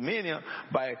misdemeanor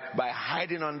by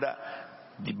hiding under.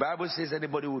 The Bible says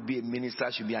anybody who will be a minister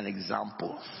should be an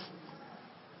example.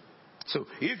 So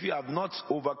if you have not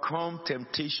overcome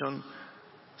temptation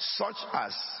such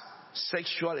as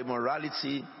sexual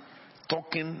immorality,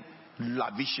 talking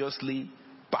lavishiously,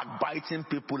 backbiting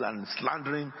people and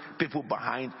slandering people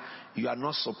behind, you are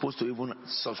not supposed to even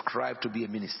subscribe to be a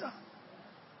minister.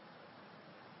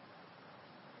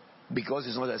 Because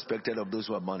it's not expected of those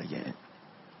who are born again.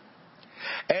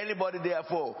 Anybody,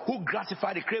 therefore, who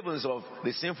gratify the cravings of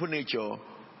the sinful nature,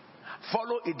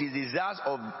 follow the desires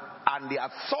of and their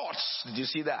thoughts. Did you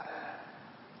see that?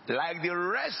 Like the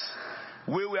rest,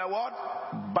 we were what?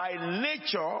 By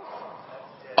nature,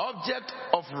 object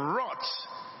of wrath.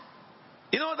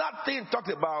 You know that thing talked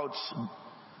about,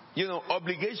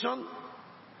 obligation.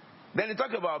 Then it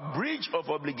talked about breach of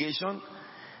obligation.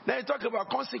 Then it talked about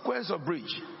consequence of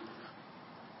breach.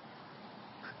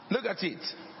 Look at it.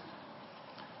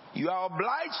 You are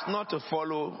obliged not to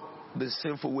follow the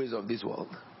sinful ways of this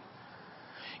world.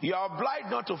 You are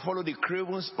obliged not to follow the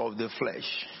cravings of the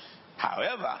flesh.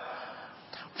 However,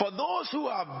 for those who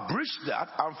have breached that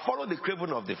and follow the craving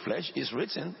of the flesh, is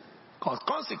written,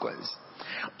 consequence,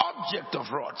 object of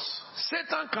wrath.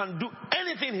 Satan can do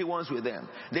anything he wants with them.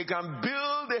 They can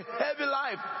build a heavy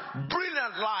life,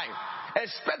 brilliant life,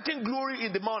 expecting glory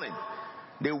in the morning.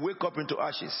 They wake up into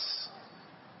ashes.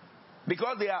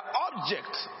 Because they are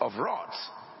objects of wrath.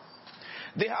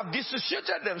 They have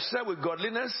dissociated themselves with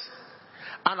godliness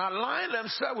and aligned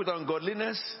themselves with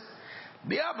ungodliness,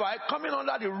 thereby coming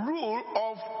under the rule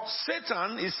of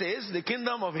Satan. It says, the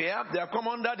kingdom of air, they have come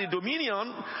under the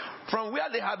dominion from where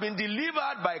they have been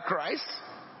delivered by Christ.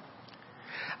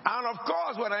 And of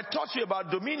course, when I taught you about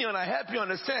dominion, I help you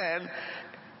understand,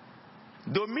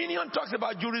 dominion talks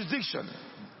about jurisdiction.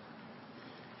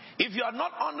 If you are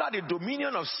not under the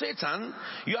dominion of Satan,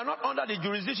 you are not under the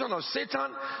jurisdiction of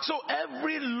Satan. So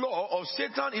every law of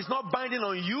Satan is not binding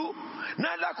on you.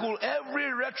 Neither could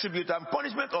every retribution and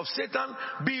punishment of Satan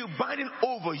be binding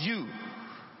over you.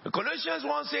 Colossians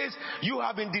 1 says, you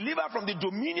have been delivered from the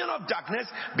dominion of darkness,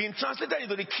 been translated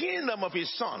into the kingdom of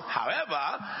his son.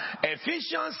 However,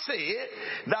 Ephesians say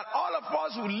that all of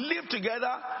us who live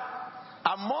together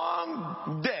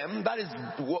among them, that is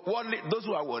worldly, those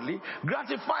who are worldly,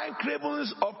 gratifying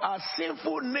cravings of our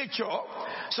sinful nature.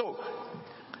 So,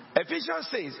 Ephesians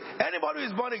says, anybody who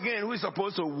is born again, who is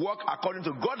supposed to walk according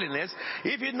to godliness,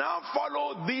 if you now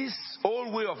follow this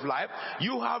old way of life,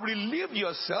 you have relieved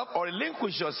yourself or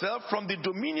relinquished yourself from the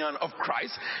dominion of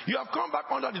Christ. You have come back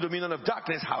under the dominion of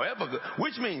darkness, however,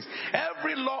 which means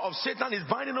every law of Satan is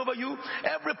binding over you,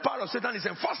 every part of Satan is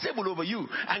enforceable over you,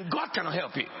 and God cannot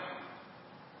help you.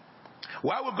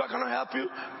 Why would God cannot help you?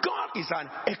 God is an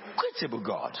equitable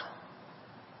God.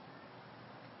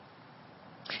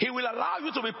 He will allow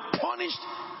you to be punished,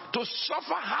 to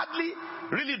suffer hardly,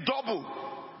 really double,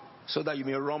 so that you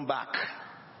may run back.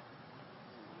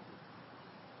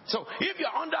 So if you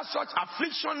are under such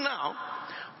affliction now,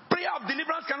 prayer of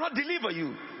deliverance cannot deliver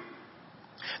you.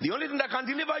 The only thing that can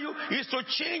deliver you is to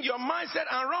change your mindset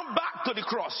and run back to the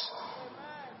cross.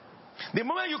 The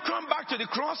moment you come back to the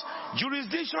cross,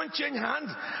 jurisdiction change hands.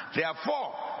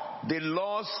 Therefore, the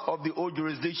laws of the old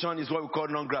jurisdiction is what we call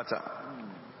non grata.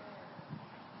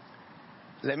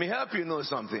 Let me help you know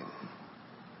something.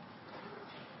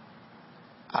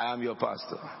 I am your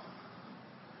pastor.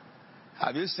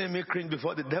 Have you seen me cringe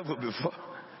before the devil before?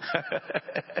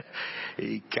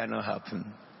 It cannot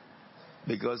happen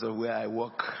because of where I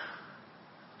walk.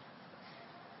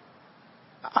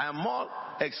 I am more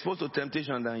exposed to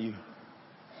temptation than you.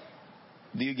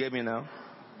 Do you get me now?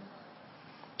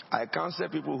 I counsel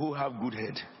people who have good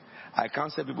head. I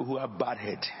counsel people who have bad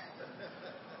head.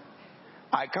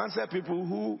 I counsel people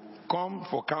who come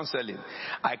for counseling.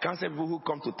 I counsel people who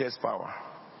come to test power.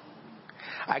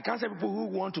 I counsel people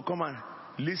who want to come and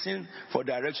listen for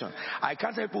direction. I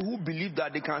counsel people who believe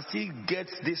that they can still get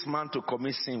this man to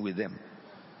commit sin with them.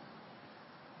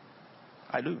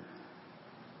 I do.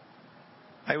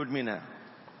 Are you with me now?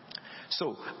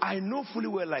 So, I know fully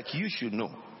well, like you should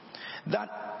know, that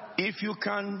if you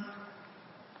can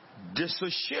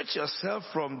dissociate yourself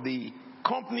from the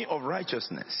company of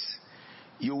righteousness,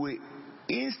 you will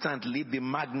instantly be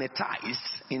magnetized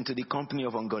into the company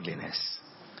of ungodliness.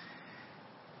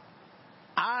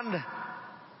 And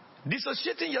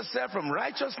dissociating yourself from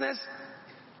righteousness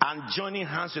and joining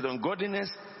hands with ungodliness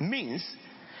means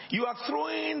you are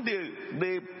throwing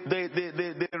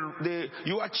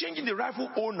you are changing the rightful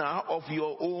owner of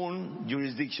your own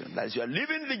jurisdiction. That is, you are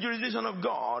leaving the jurisdiction of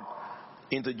God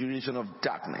into the jurisdiction of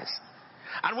darkness.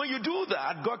 And when you do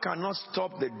that, God cannot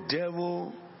stop the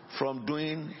devil from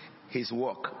doing his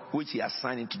work, which he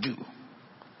assigned him to do.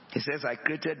 He says, I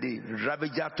created the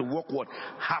ravager to work what?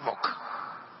 Havoc.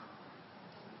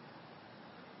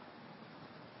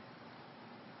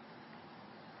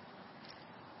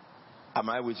 Am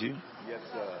I with you? Yes,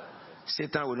 sir.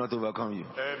 Satan will not overcome you.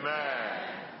 Amen.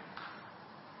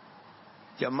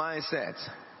 Your mindset.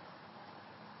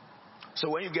 So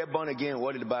when you get born again,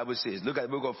 what did the Bible say? Look at the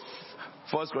book of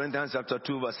 1 Corinthians chapter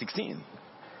 2 verse 16.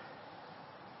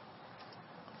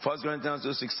 1 Corinthians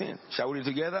 2:16. Shall we read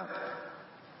together?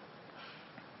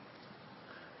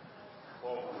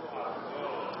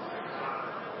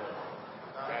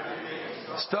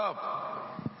 Stop.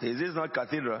 Is this not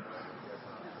cathedral?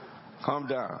 Calm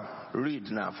down.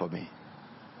 Read now for me.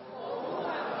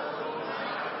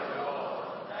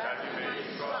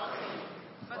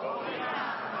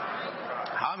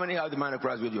 How many have the mind of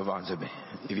Christ? With you have answered me.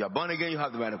 If you are born again, you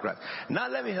have the mind of Christ. Now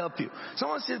let me help you.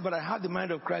 Someone says, but I have the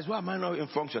mind of Christ. Why am I not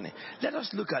functioning? Let us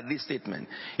look at this statement.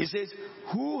 It says,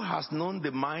 who has known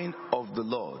the mind of the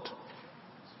Lord?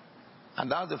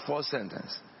 And that's the first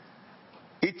sentence.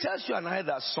 It tells you and I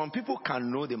that some people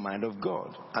can know the mind of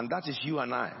God. And that is you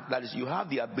and I. That is, you have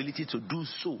the ability to do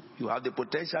so. You have the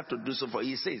potential to do so. For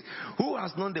he says, who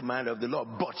has known the mind of the Lord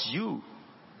but you?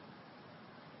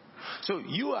 So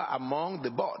you are among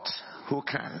the but who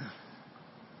can.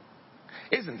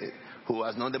 Isn't it? Who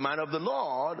has known the mind of the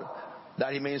Lord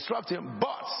that he may instruct him,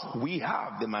 but we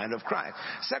have the mind of Christ.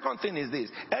 Second thing is this.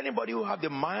 Anybody who have the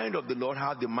mind of the Lord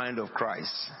have the mind of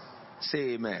Christ.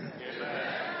 Say amen.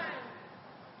 Amen.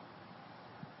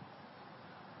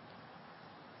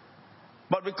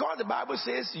 But because the Bible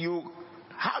says you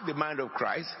have the mind of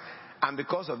Christ, and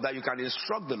because of that you can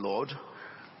instruct the Lord,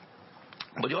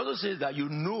 But he also says that you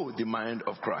know the mind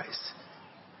of Christ.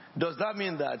 Does that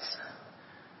mean that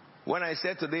when I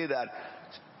said today that,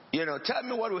 tell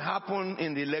me what will happen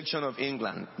in the election of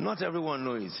England, not everyone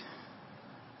knows.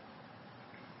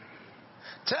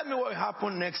 Tell me what will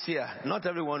happen next year, not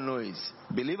everyone knows.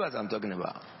 Believers I'm talking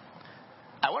about.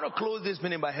 I want to close this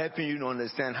meeting by helping you to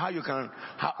understand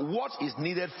what is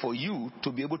needed for you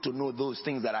to be able to know those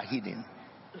things that are hidden.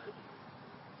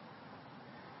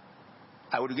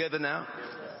 Are we together now?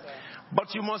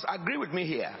 But you must agree with me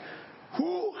here.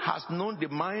 Who has known the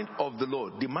mind of the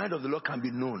Lord? The mind of the Lord can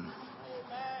be known.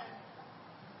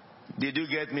 Did you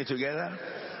get me together?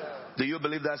 Do you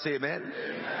believe that? Say amen.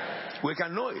 We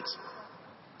can know it.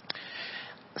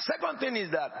 Second thing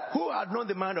is that who had known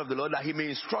the mind of the Lord that he may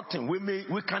instruct him?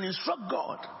 We can instruct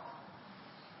God.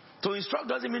 To instruct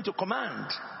doesn't mean to command.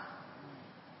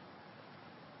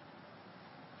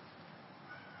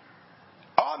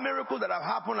 All miracles that have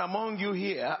happened among you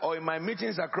here or in my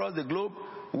meetings across the globe,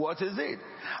 what is it?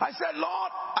 I said,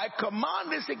 Lord, I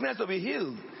command this sickness to be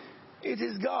healed. It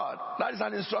is God. That is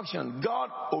an instruction. God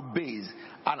obeys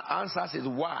and answers is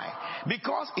why.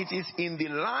 Because it is in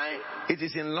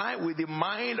line with the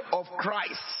mind of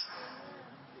Christ.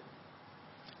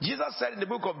 Jesus said in the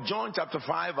book of John chapter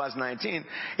 5 verse 19,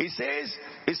 it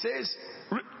says,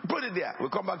 put it there. We'll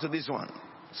come back to this one.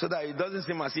 So that it doesn't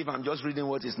seem as if I'm just reading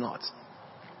what is not.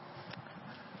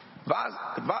 Verse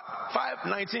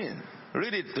 5:19.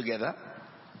 Read it together.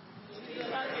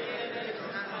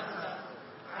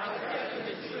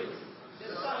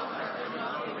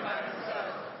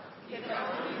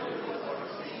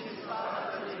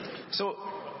 So,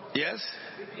 yes.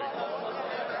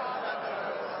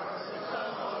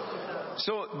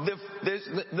 So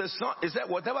the Son, is that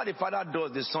whatever the Father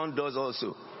does, the Son does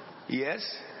also. Yes.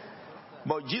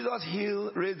 But Jesus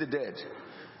raised the dead.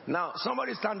 Now,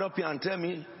 somebody stand up here and tell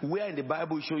me where in the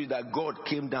Bible show you that God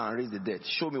came down and raised the dead.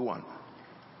 Show me one.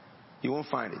 You won't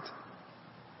find it.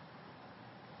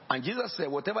 And Jesus said,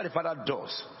 whatever the Father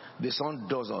does, the Son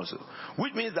does also.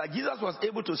 Which means that Jesus was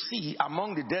able to see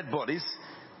among the dead bodies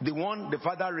the one the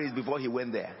Father raised before he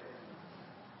went there.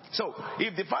 So,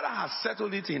 if the Father has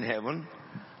settled it in heaven,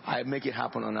 I make it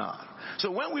happen on earth. So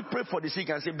when we pray for the sick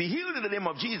and say, be healed in the name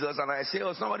of Jesus, and I say,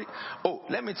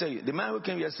 let me tell you, the man who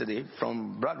came yesterday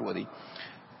from Bradworthy,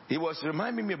 he was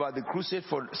reminding me about the crusade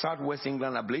for Southwest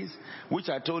England ablaze, which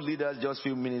I told leaders just a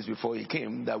few minutes before he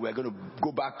came that we're going to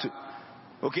go back to.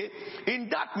 Okay? In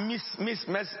that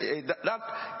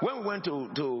when we went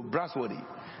to Bradworthy,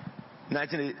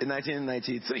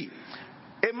 1993,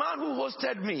 a man who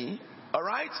hosted me, all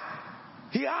right,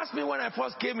 he asked me when I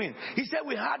first came in. He said,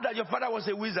 we heard that your father was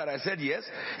a wizard. I said, yes.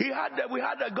 We heard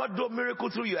that God did a miracle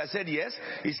through you. I said, yes.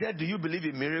 He said, do you believe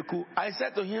in miracle? I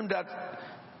said to him that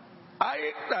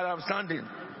I'm standing.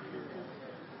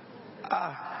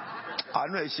 I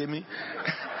know it's me.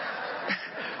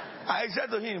 I said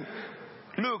to him,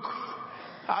 look,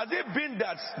 has it been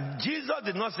that Jesus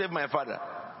did not save my father?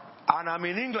 And I'm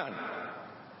in England.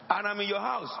 And I'm in your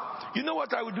house. You know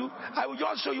what I will do? I will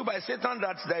just show you by Satan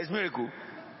that there is miracle.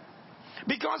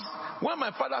 Because when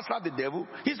my father slapped the devil,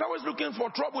 he's always looking for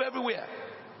trouble everywhere.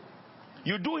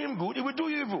 You do him good, he will do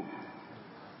you evil.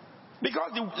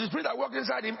 Because the spirit that works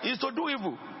inside him is to do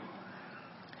evil.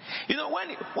 You know,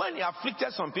 when he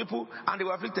afflicted some people and they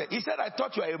were afflicted, he said, I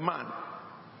thought you were a man.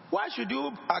 Why should you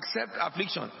accept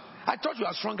affliction? I thought you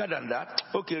are stronger than that.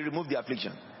 Okay, remove the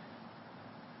affliction.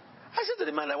 I said to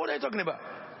the man, like, what are you talking about?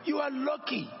 You are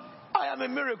lucky. I am a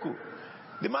miracle.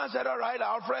 The man said, all right,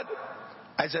 Alfred.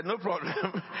 I said, no problem.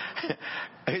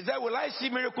 He said, will I see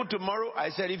miracle tomorrow? I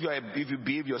said, if you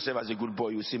behave yourself as a good boy,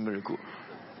 you'll see miracle.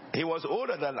 He was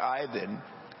older than I then.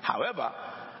 However,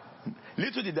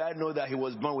 little did I know that he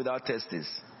was born without testes.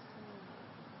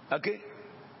 Okay?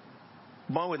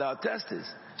 Born without testes.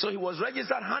 So he was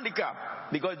registered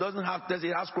handicapped because he doesn't have testes. He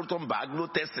has scrotum bag, no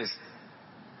testes.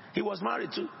 He was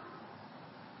married too.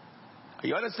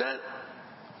 You understand?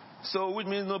 So which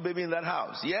means no baby in that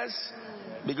house. Yes?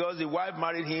 Because the wife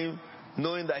married him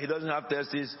knowing that he doesn't have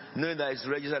testes, knowing that he's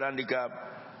registered handicapped.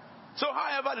 So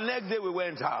however, the next day we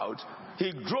went out,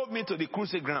 he drove me to the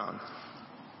crusade ground.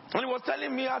 And he was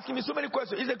telling me, asking me so many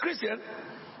questions. He's a Christian.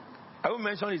 I won't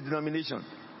mention his denomination.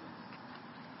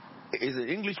 He's an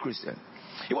English Christian.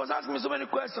 He was asking me so many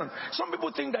questions. Some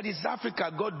people think that it's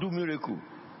Africa, God do miracle.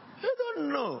 You don't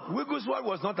know. Wigglesworth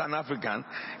was not an African.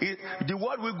 The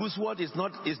word Wigglesworth is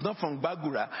not from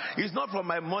Bagura. It's not from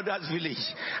my mother's village.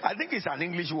 I think it's an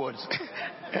English word.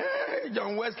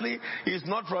 John Wesley is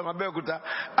not from Abeokuta.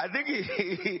 I think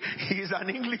he's an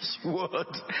English word.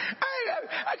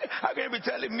 How can you be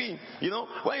telling me?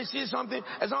 When you see something,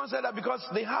 and someone said that because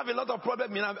they have a lot of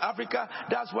problem in Africa,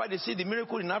 that's why they see the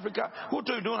miracle in Africa. Who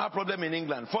told you don't have problem in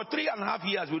England? For 3.5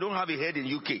 years, we don't have a head in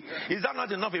UK. Is that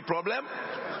not enough a problem?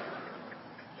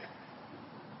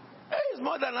 It's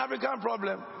more than an African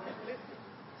problem.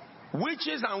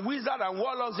 Witches and wizards and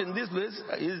warlocks in this place.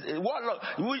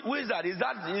 Wizard, is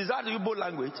that Igbo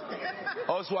language?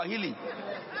 Or Swahili?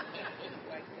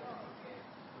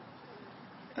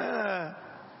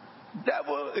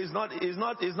 Devil is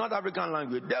not African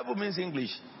language. Devil means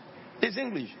English. It's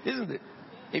English, isn't it?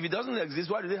 If it doesn't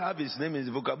exist, why do they have his name in his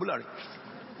vocabulary?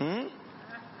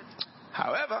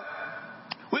 However,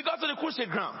 we got to the crusade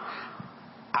ground,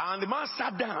 and the man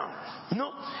sat down.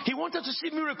 He wanted to see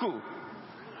miracle.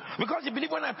 Because he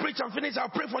believed when I preach and finish, I'll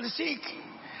pray for the sick.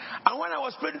 And when I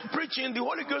was preaching, the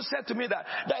Holy Ghost said to me that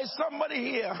there is somebody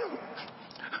here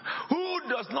who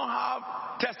does not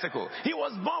have testicle. He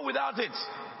was born without it.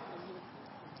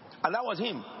 And that was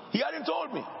him. He hadn't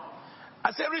told me.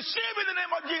 I said, receive in the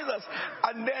name of Jesus.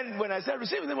 And then when I said,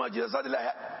 receive in the name of Jesus, suddenly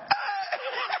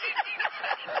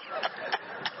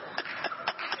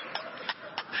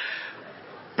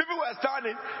people were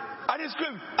standing and he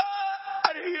screamed,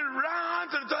 and he ran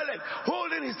to the toilet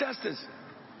holding his testes.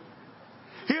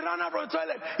 He ran out from the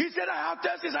toilet. He said, I have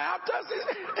testes.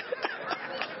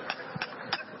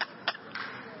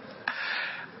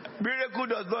 Miracle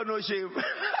does not know shame.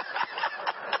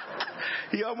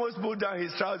 He almost pulled down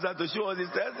his trousers to show us his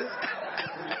testes.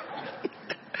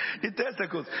 The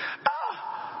testicles.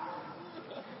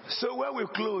 So when we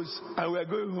closed and we were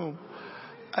going home,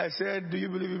 I said, do you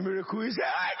believe in miracle? He said,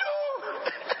 I do.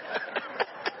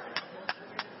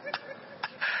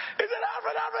 He said,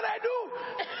 Alfred, I do.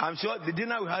 I'm sure the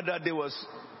dinner we had that day was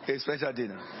a special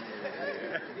dinner.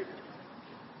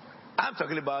 I'm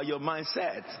talking about your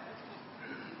mindset.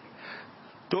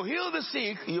 To heal the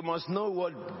sick, you must know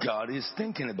what God is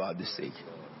thinking about the sick.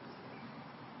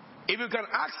 If you can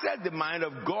access the mind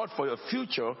of God for your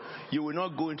future, you will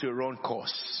not go into a wrong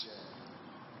course.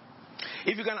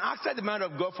 If you can access the mind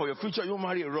of God for your future, you won't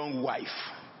marry a wrong wife.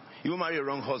 You won't marry a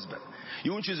wrong husband.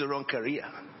 You won't choose a wrong career.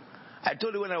 I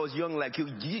told you when I was young like you,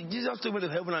 Jesus took me to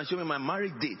heaven and showed me my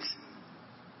marriage date.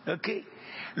 Okay?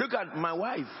 Look at my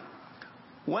wife.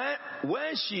 When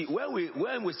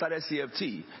we started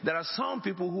CFT, there are some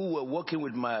people who were working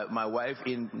with my wife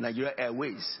in Nigeria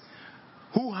Airways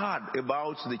who heard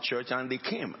about the church and they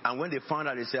came. And when they found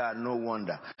out, they said, no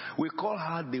wonder. We call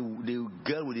her the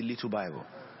girl with the little Bible.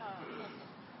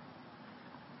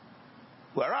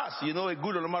 Whereas, a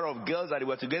good number of girls that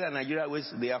were together in Nigeria Airways,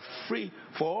 they are free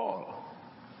for all.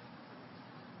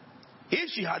 If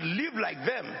she had lived like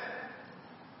them,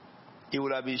 it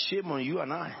would have been shame on you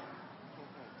and I.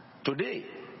 Today,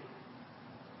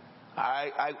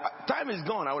 time is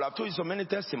gone. I would have told you so many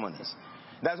testimonies.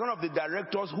 There's one of the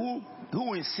directors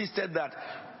who insisted that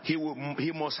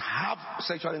he must have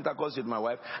sexual intercourse with my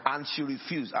wife, and she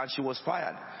refused, and she was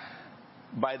fired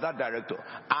by that director.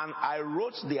 And I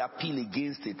wrote the appeal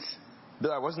against it, but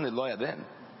I wasn't a lawyer then.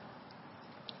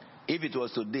 If it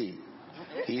was today,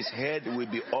 his head will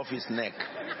be off his neck.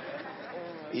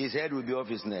 His head will be off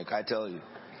his neck, I tell you.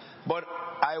 But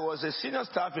I was a senior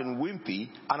staff in Wimpy,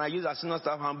 and I used a senior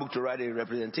staff handbook to write a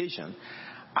representation.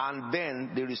 And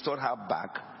then they restored her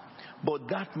back. But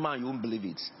that man, you won't believe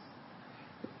it.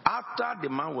 After the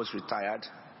man was retired,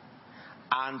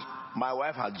 and my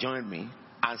wife had joined me,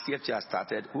 and CFT had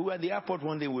started, we were at the airport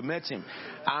one day, we met him.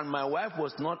 And my wife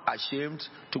was not ashamed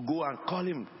to go and call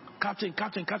him,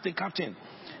 Captain.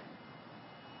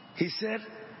 He said,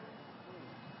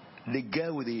 the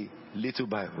girl with the little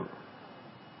Bible.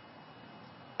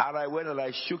 And I went and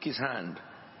I shook his hand.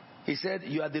 He said,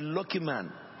 you are the lucky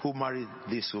man who married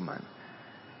this woman.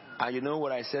 And you know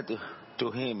what I said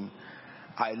to him?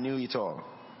 I knew it all.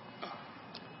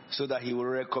 So that he will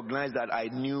recognize that I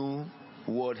knew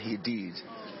what he did.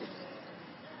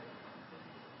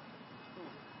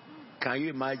 Can you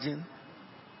imagine?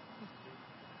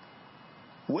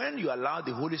 When you allow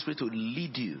the Holy Spirit to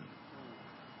lead you,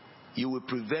 you will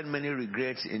prevent many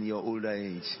regrets in your older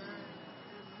age.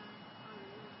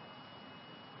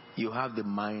 You have the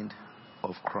mind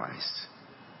of Christ.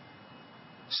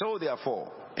 So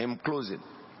therefore, in closing,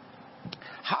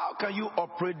 how can you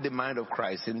operate the mind of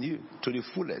Christ in you to the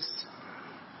fullest?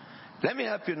 Let me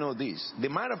help you know this. The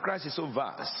mind of Christ is so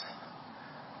vast,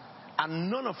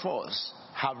 and none of us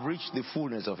have reached the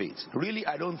fullness of it. Really,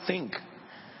 I don't think.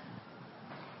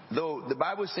 Though the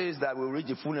Bible says that we'll reach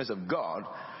the fullness of God,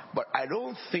 but I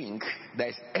don't think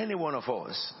there's any one of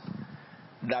us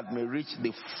that may reach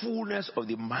the fullness of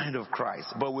the mind of Christ,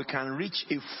 but we can reach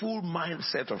a full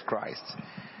mindset of Christ.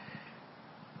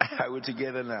 Are we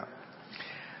together now?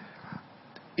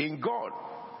 In God,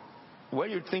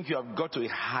 when you think you have got to a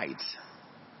height,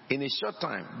 in a short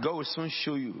time, God will soon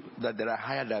show you that there are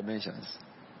higher dimensions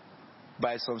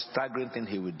by some staggering thing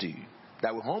He will do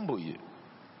that will humble you.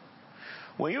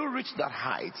 When you reach that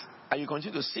height and you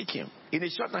continue to seek Him, in a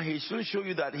short time He will soon show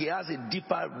you that He has a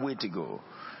deeper way to go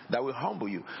that will humble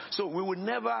you. So we will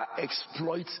never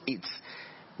exploit it.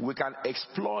 We can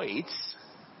exploit,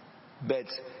 but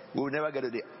we will never get to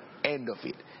the end of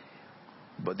it.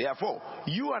 But therefore,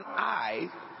 you and I,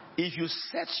 if you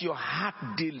set your heart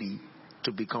daily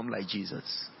to become like Jesus,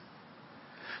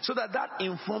 so that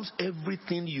informs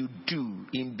everything you do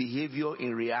in behavior,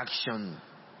 in reaction,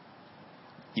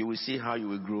 you will see how you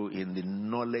will grow in the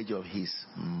knowledge of His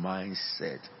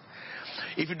mindset.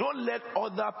 If you don't let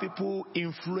other people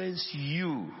influence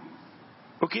you,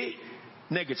 okay,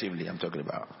 negatively I'm talking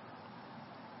about.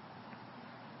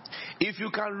 If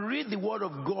you can read the word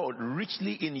of God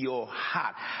richly in your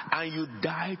heart and you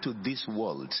die to this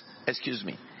world, excuse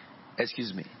me,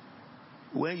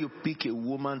 when you pick a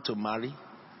woman to marry,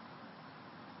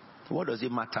 what does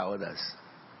it matter others?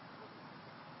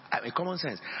 I mean, common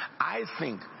sense. I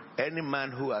think any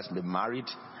man who has been married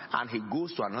and he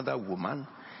goes to another woman,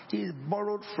 he is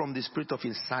borrowed from the spirit of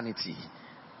insanity.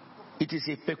 It is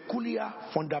a peculiar,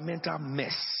 fundamental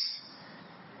mess.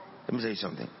 Let me tell you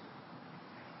something.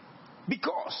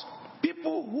 Because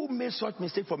people who made such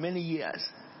mistake for many years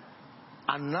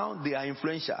and now they are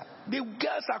influential, the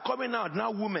girls are coming out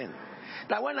now, women.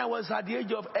 That when I was at the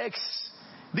age of X,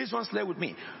 this one slept with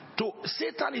me.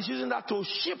 Satan is using that to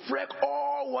shipwreck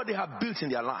all what they have built in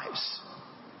their lives.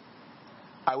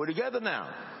 Are we together now?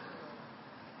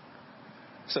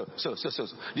 So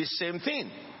the same thing.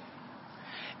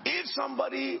 If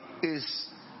somebody is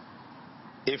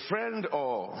a friend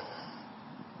or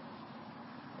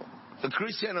a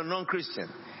Christian or non-Christian,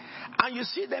 and you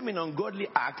see them in ungodly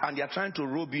act and they are trying to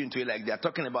rope you into it, like they are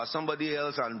talking about somebody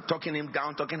else and talking him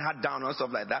down, talking her down and stuff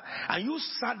like that, and you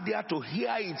sat there to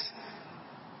hear it,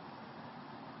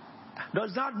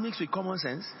 does that mix with common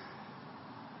sense?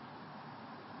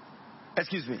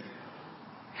 Excuse me.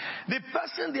 The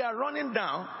person they are running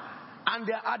down and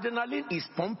their adrenaline is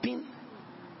pumping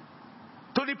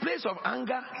to the place of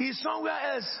anger, he's somewhere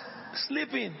else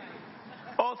sleeping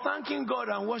or thanking God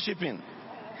and worshiping.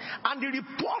 And the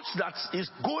report that is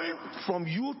going from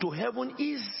you to heaven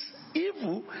is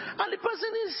evil, and the person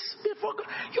is before God.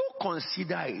 You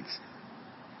consider it.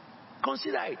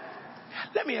 Consider it.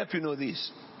 Let me help you know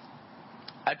this.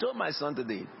 I told my son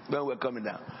today when we were coming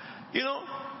down,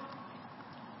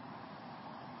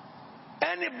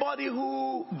 anybody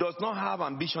who does not have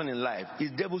ambition in life is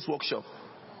devil's workshop.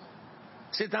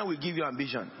 Satan will give you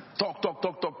ambition. Talk.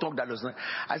 That does not.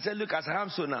 I said, look, as I am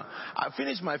so now, I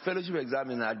finished my fellowship exam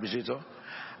in administrator.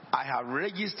 I have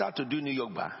registered to do New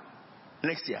York Bar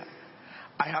next year.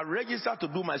 I have registered to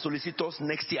do my solicitors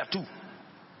next year too.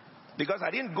 Because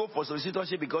I didn't go for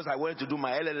solicitorship because I wanted to do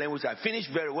my LLM, which I finished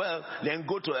very well, then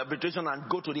go to arbitration and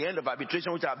go to the end of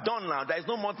arbitration, which I've done now. There is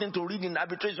no more thing to read in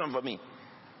arbitration for me.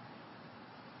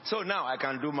 So now I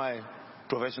can do my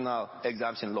professional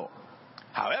exams in law.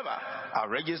 However, I've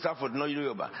registered for New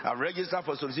York Bar. I've registered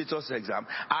for solicitor's exam,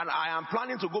 and I am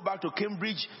planning to go back to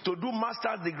Cambridge to do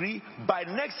master's degree by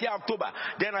next year, October.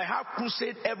 Then I have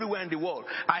crusade everywhere in the world.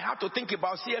 I have to think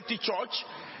about CFT Church.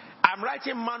 I'm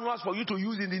writing manuals for you to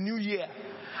use in the new year.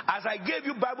 As I gave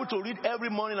you Bible to read every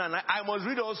morning and night, I must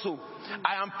read also.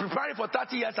 I am preparing for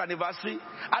 30 years anniversary,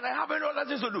 and I have many other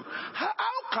things to do. How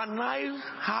can I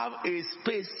have a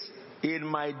space in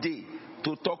my day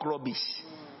to talk rubbish?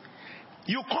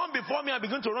 You come before me and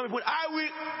begin to run people. I will.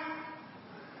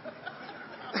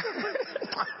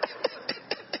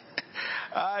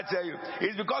 I tell you,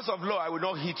 it's because of law I will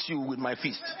not hit you with my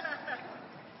fist.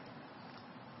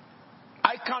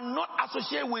 I cannot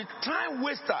associate with time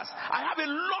wasters. I have a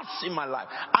lot in my life,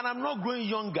 and I'm not growing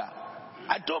younger.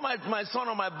 I told my son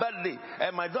on my birthday,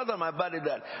 and my daughter on my birthday,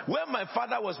 that when my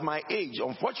father was my age,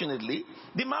 unfortunately,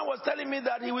 the man was telling me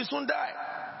that he will soon die.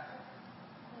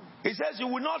 He says, you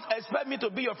will not expect me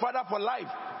to be your father for life.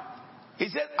 He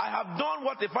said, I have done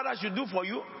what a father should do for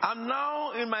you. I'm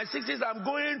now in my 60s, I'm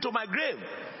going to my grave.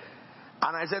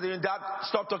 And I said to him, Dad,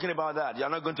 stop talking about that. You're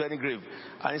not going to any grave.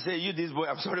 And he said, you, this boy,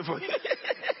 I'm sorry for you.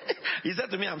 He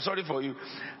said to me, I'm sorry for you.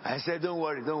 I said, don't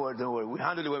worry. We'll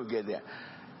handle it when we get there.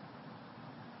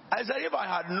 I said, if I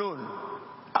had known,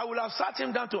 I would have sat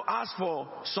him down to ask for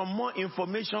some more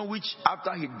information, which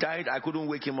after he died, I couldn't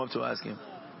wake him up to ask him.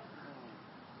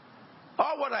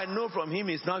 All what I know from him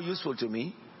is not useful to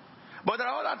me. But there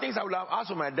are other things I would have asked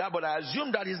for my dad, but I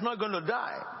assume that he's not going to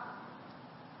die.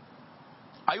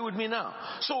 Are you with me now?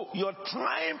 So your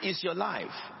time is your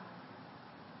life.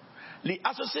 The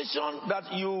association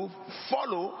that you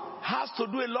follow has to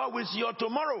do a lot with your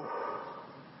tomorrow.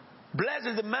 Blessed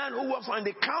is the man who walks on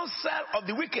the counsel of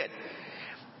the wicked.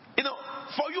 You know,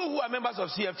 for you who are members of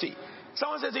CFT,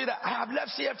 someone says to you that I have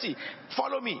left CFT,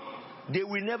 follow me. They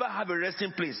will never have a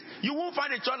resting place. You won't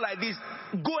find a church like this.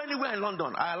 Go anywhere in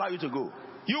London, I allow you to go.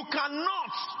 You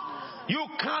cannot. You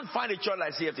can't find a church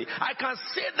like CFT. I can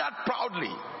say that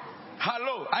proudly.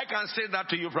 Hello, I can say that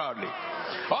to you proudly.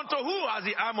 Unto who has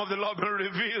the arm of the Lord been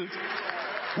revealed?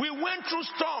 We went through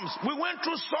storms, we went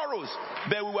through sorrows,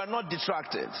 but we were not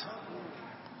detracted.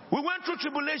 We went through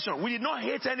tribulation, we did not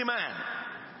hate any man.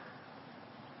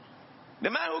 The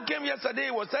man who came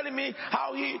yesterday was telling me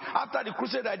how he, after the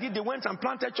crusade I did, they went and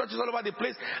planted churches all over the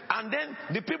place. And then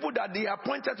the people that they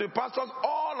appointed to be pastors,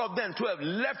 all of them, 12,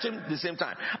 left him at the same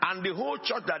time. And the whole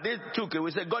church that they took, we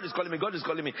said, God is calling me, God is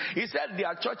calling me. He said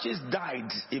their churches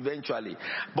died eventually.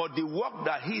 But the work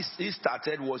that he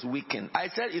started was weakened. I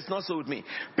said, it's not so with me.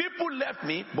 People left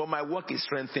me, but my work is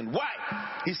strengthened. Why?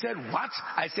 He said, what?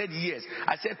 I said, yes.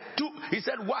 I said, two. He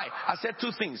said, why? I said,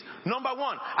 two things. Number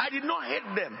one, I did not hate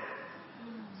them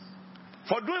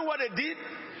for doing what they did.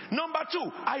 Number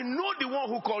two, I know the one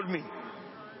who called me.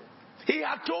 He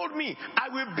had told me, I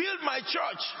will build my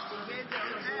church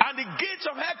and the gates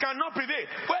of hell cannot prevail.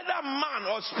 Whether man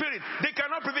or spirit, they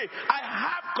cannot prevail. I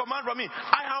have command from me.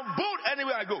 I am bold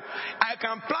anywhere I go. I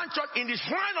can plant church in the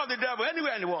shrine of the devil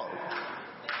anywhere in the world.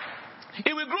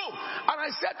 It will grow. And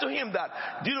I said to him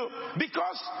that,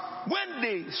 because when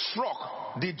they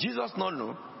struck, did Jesus not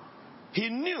know? He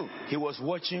knew he was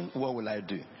watching, what will I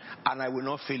do? And I will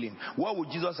not fail him. What would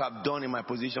Jesus have done in my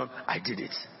position? I did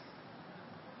it.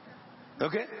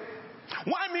 Okay?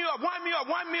 Wind me up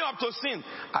to sin.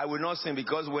 I will not sin,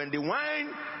 because when they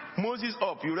wind Moses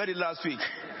up, you read it last week,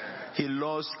 he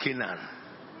lost Canaan.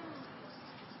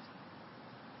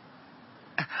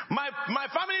 My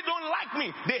family don't like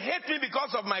me. They hate me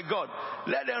because of my God.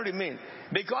 Let them remain.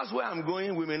 Because where I'm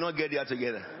going, we may not get there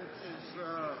together.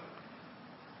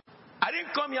 I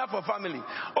didn't come here for family.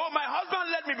 Oh, my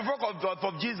husband led me before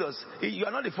of Jesus. You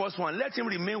are not the first one. Let him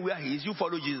remain where he is. You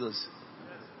follow Jesus.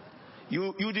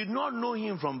 You did not know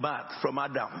him from birth, from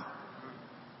Adam.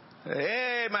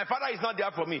 Hey, my father is not there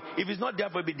for me. If he's not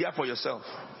there for you, be there for yourself.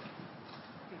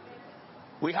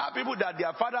 We have people that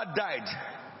their father died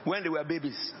when they were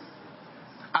babies.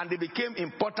 And they became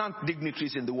important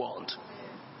dignitaries in the world.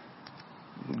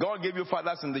 God gave you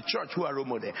fathers in the church who are role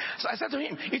models. So I said to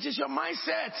him, it is your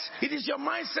mindset. It is your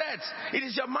mindset. It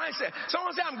is your mindset.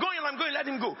 Someone said, I'm going, let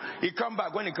him go. He come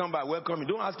back. When he come back, welcome him.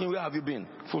 Don't ask him, where have you been?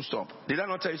 Full stop. Did I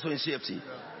not tell you so in CFT?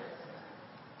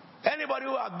 Anybody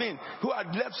who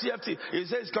had left CFT, he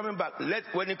says he's coming back.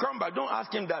 When he come back, don't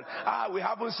ask him that, we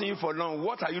haven't seen you for long.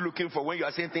 What are you looking for when you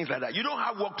are saying things like that? You don't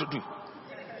have work to do.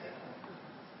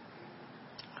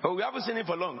 Oh, we haven't seen him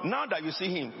for long. Now that you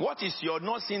see him, what is your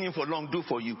not seeing him for long do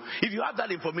for you? If you have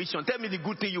that information, tell me the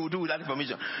good thing you will do with that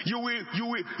information. You will,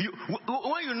 when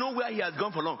you know where he has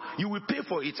gone for long, you will pay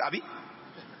for it, Abby.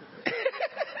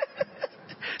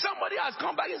 Somebody has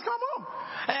come back, he's come home.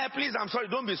 Please, I'm sorry,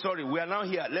 don't be sorry. We are now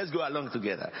here. Let's go along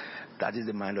together. That is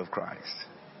the mind of Christ.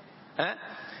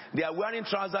 They are wearing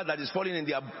trousers that is falling in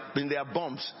their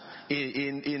bumps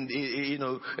in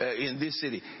this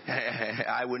city.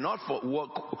 I will not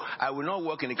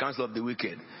walk in the counsel of the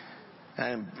wicked.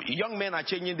 Young men are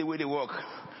changing the way they walk,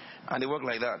 and they walk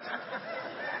like that.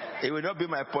 It will not be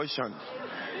my portion.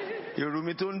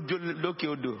 When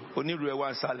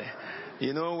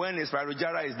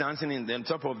Esparujara is dancing in the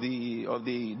top of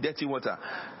the dirty water,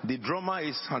 the drummer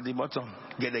is at the bottom.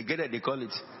 Get it, they call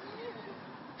it.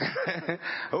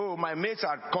 Oh, my mates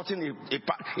are cutting a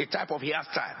type of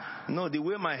hairstyle. No, the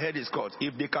way my head is cut,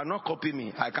 if they cannot copy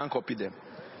me, I can't copy them.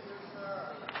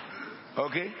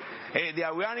 Okay? Hey, they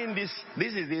are wearing this.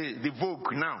 This is the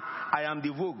Vogue now. I am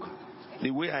the Vogue.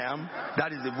 The way I am,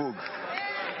 that is the Vogue.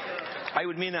 Are you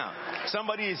with me now?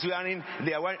 Somebody is wearing,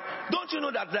 they are wearing. Don't you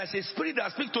know that there's a spirit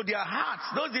that speaks to their hearts?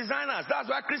 Those designers, that's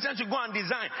why Christians should go and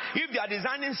design. If they are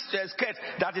designing a skirt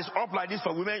that is up like this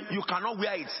for women, you cannot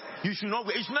wear it. You should not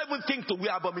wear it. You should not even think to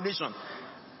wear abomination.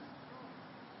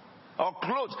 Or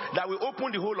clothes that will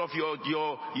open the whole of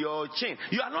your chain.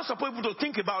 You are not supposed to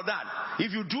think about that.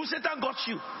 If you do, Satan got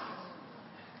you.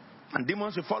 And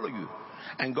demons will follow you.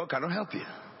 And God cannot help you.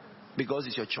 Because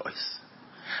it's your choice.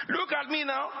 Look at me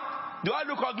now. Do I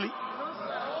look ugly?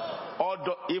 Or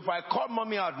if I call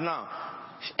mommy out now,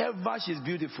 ever she's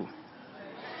beautiful.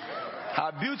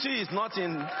 Her beauty is not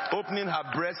in opening her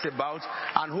breasts about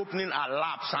and opening her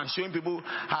laps and showing people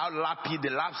how lappy the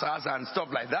laps are and stuff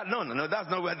like that. No. That's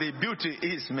not where the beauty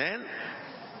is, man.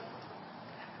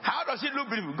 How does she look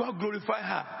beautiful? God glorify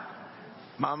her.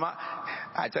 Mama,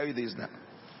 I tell you this now.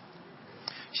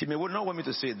 She may not want me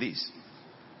to say this.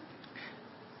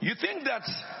 You think that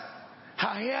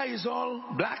her hair is all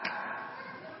black?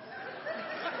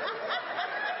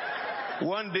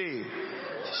 One day,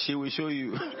 she will show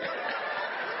you.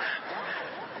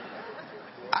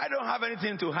 I don't have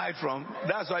anything to hide from.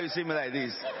 That's why you see me like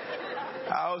this.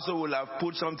 I also will have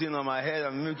put something on my head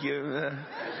and make you,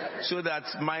 so that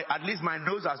at least my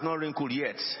nose has not wrinkled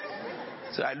yet.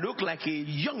 So I look like a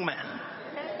young man.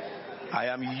 I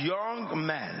am young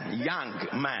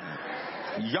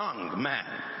man.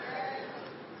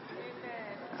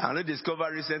 I only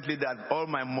discovered recently that all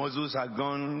my muscles have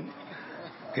gone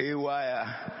haywire.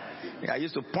 I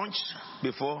used to punch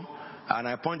before, and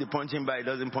I punch the punching bag, it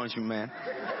doesn't punch me, man.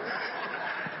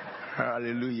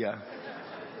 Hallelujah.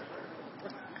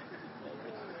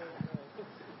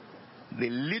 The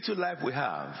little life we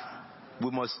have,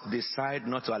 we must decide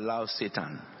not to allow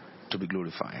Satan to be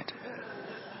glorified.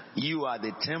 You are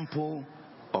the temple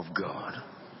of God.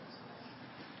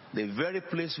 The very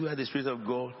place where the Spirit of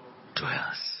God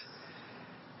dwells.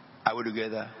 Are we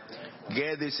together?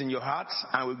 Get this in your hearts,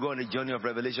 and we'll go on a journey of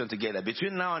revelation together.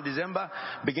 Between now and December,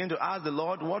 begin to ask the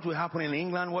Lord what will happen in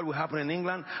England, what will happen in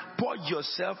England. Purge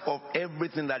yourself of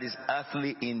everything that is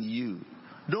earthly in you.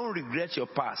 Don't regret your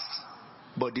past,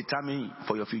 but determine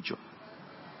for your future.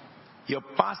 Your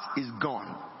past is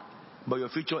gone, but your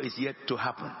future is yet to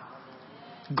happen.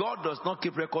 God does not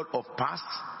keep record of past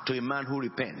to a man who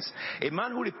repents. A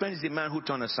man who repents is a man who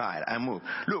turns aside and moves.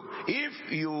 Look,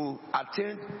 if you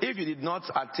did not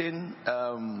attain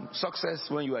success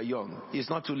when you are young, it's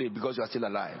not too late because you are still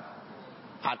alive.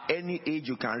 At any age,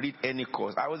 you can read any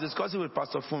course. I was discussing with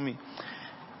Pastor Fumi,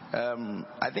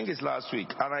 I think it's last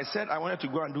week, and I said I wanted to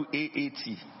go and do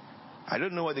AAT. I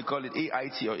don't know what they call it,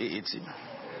 AIT or AAT.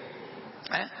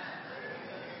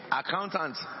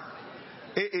 Accountant,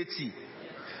 AAT.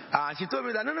 She told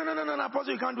me that, no,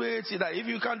 Apostle, you can't do AAT. That if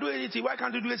you can do AAT, why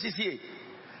can't you do ACCA?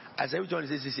 I said, which one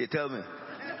is ACCA? Tell me.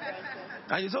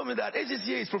 And she told me that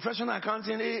ACCA is professional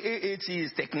accounting, AAT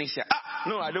is technician.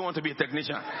 No, I don't want to be a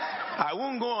technician. I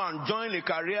won't go and join a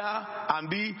career and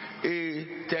be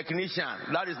a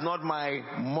technician. That is not my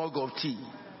mug of tea.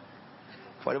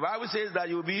 For the Bible says that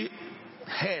you will be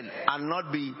head and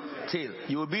not be tail.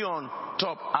 You will be on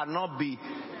top and not be.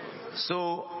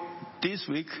 So this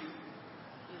week,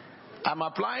 I'm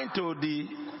applying to the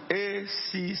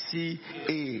ACCA,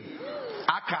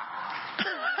 ACA,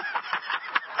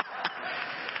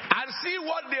 and see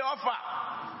what they offer.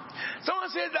 Someone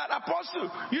said that, Apostle,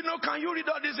 can you read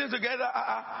all these things together?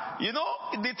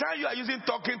 The time you are using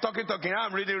talking,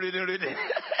 I'm reading.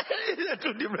 These are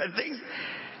two different things.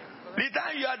 The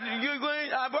time you're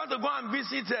going, I want to go and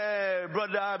visit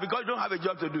brother because you don't have a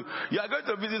job to do. You are going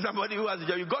to visit somebody who has a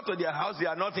job. You go to their house, they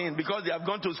are not in because they have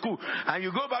gone to school. And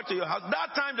you go back to your house.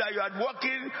 That time that you are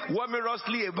walking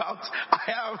wondrously about,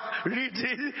 I am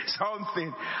reading something.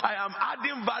 I am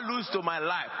adding values to my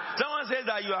life. Someone says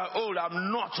that you are old. I'm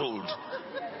not old.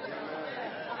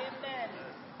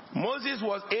 Moses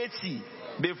was 80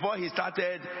 before he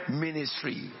started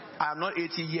ministry. I am not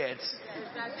 80 yet.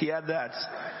 Hear that.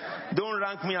 Don't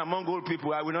rank me among old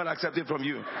people. I will not accept it from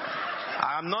you.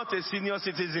 I am not a senior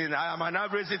citizen. I am an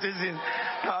average citizen.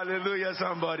 Hallelujah,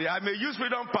 somebody. I may use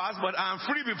freedom pass, but I am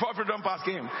free before freedom pass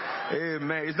came.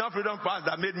 Amen. It's not freedom pass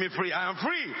that made me free. I am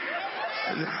free.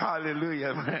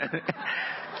 Hallelujah, man.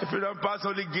 Freedom pass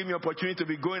only give me opportunity to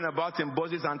be going about in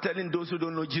buses and telling those who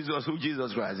don't know Jesus who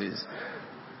Jesus Christ is.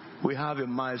 We have a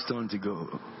milestone to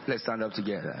go. Let's stand up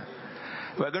together.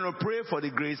 We're going to pray for the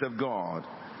grace of God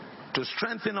to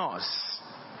strengthen us.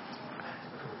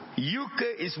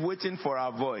 UK is waiting for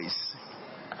our voice.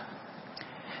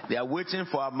 They are waiting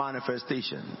for our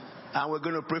manifestation. And we're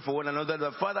going to pray for one another.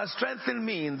 The Father, strengthen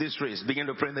me in this race. Begin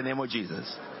to pray in the name of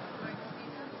Jesus.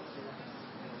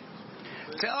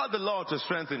 Tell the Lord to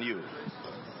strengthen you.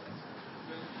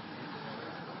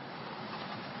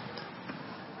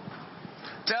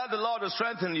 Tell the Lord to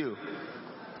strengthen you.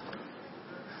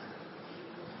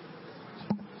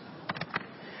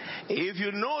 If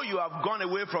you know you have gone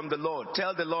away from the Lord,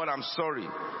 tell the Lord, I'm sorry.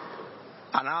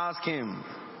 And ask Him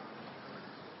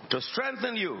to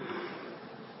strengthen you.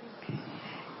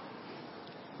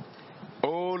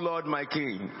 Oh Lord, my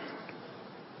King.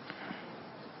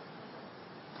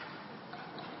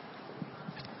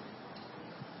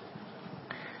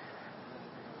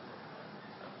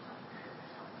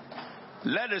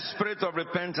 Let the spirit of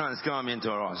repentance come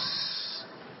into us.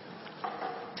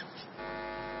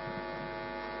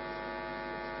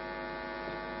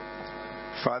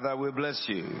 Father, we bless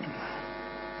you.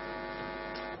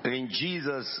 In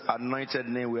Jesus' anointed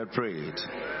name we have prayed.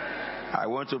 I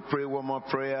want to pray one more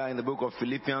prayer in the book of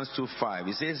Philippians 2:5.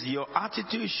 It says, your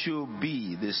attitude should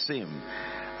be the same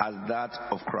as that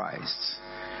of Christ.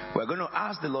 We're going to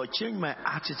ask the Lord, change my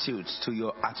attitudes to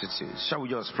your attitudes. Shall we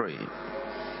just pray?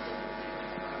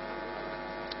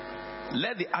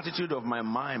 Let the attitude of my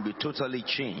mind be totally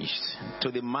changed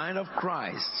to the mind of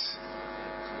Christ.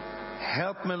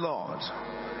 Help me, Lord.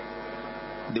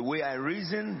 The way I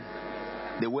reason,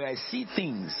 the way I see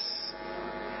things,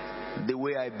 the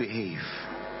way I behave.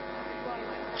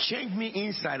 Change me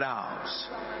inside out.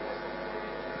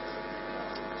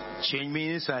 Change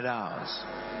me inside out.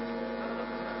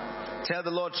 Tell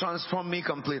the Lord, transform me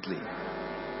completely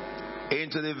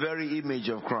into the very image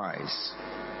of Christ.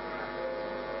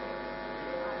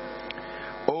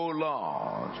 Oh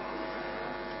Lord.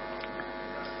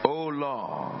 Oh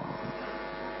Lord.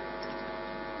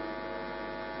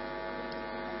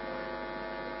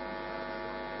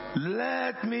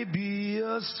 Let me be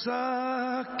a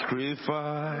sacrifice,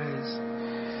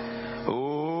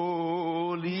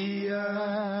 holy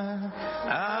and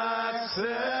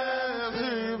acceptable.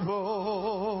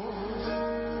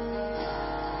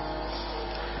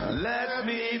 Let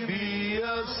me be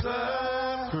a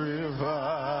sacrifice,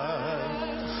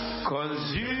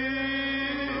 consumed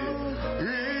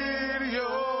in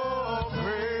your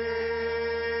praise.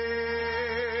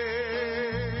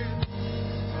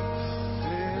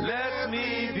 Let me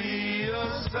be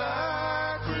a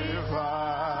sacrifice,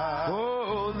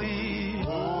 holy,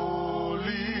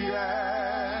 holy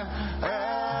and acceptable.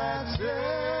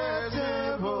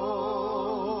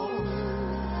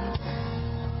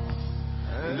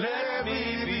 Let me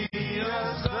be a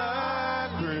sacrifice,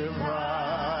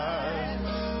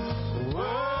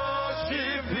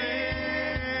 worshiping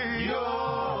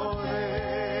your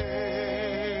name.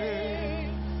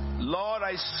 Lord,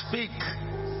 I speak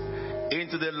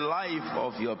into the life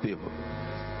of your people.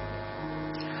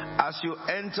 As you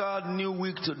enter new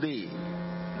week today,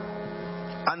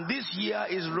 and this year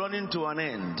is running to an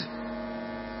end,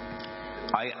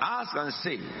 I ask and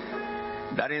say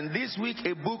that in this week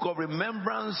a book of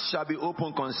remembrance shall be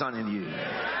opened concerning you.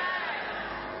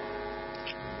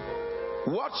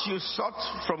 What you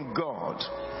sought from God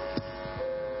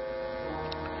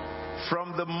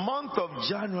from the month of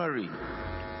January,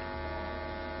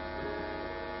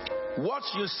 what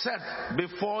you set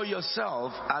before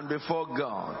yourself and before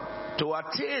God to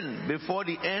attain before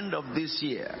the end of this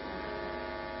year,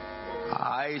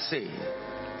 I say,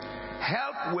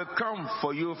 help will come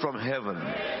for you from heaven.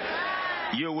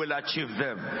 You will achieve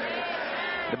them.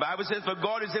 The Bible says, for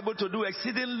God is able to do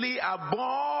exceedingly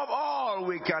above all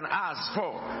we can ask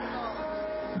for.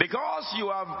 Because you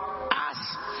have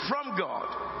asked from God,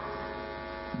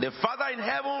 the Father in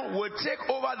heaven will take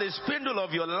over the spindle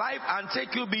of your life and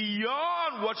take you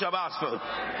beyond what you have asked for.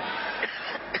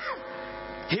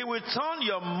 He will turn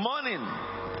your mourning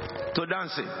to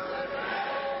dancing.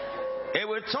 He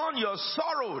will turn your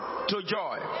sorrow to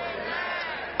joy.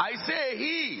 I say,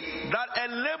 he that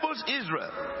enables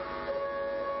Israel,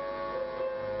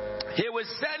 he will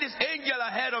send his angel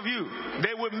ahead of you.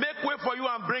 They will make way for you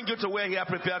and bring you to where he has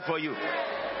prepared for you.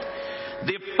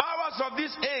 The powers of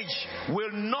this age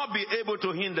will not be able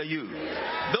to hinder you.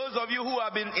 Those of you who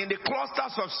have been in the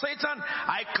clusters of Satan,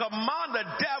 I command the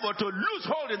devil to loose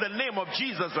hold in the name of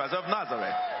Jesus Christ of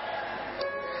Nazareth.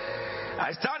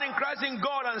 I stand in Christ in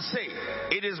God and say,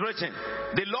 it is written,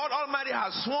 the Lord Almighty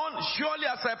has sworn, surely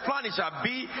as I plan it shall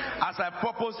be, as I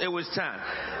purpose it will stand.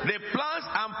 The plans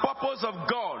and purpose of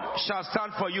God shall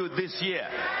stand for you this year.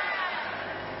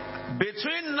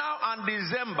 Between now and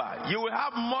December, you will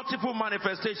have multiple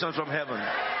manifestations from heaven.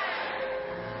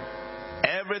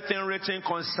 Everything written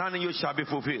concerning you shall be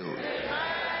fulfilled.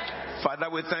 Father,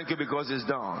 we thank you because it's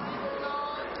done.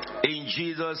 In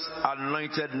Jesus'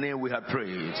 anointed name we have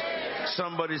prayed.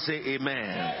 Somebody say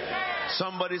amen.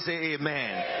 Somebody say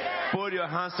amen. Put your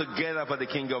hands together for the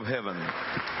King of Heaven.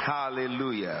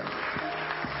 Hallelujah.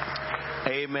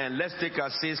 Amen. Let's take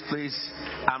our seats, please,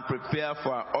 and prepare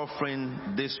for our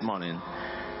offering this morning.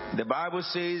 The Bible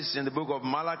says in the book of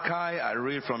Malachi, I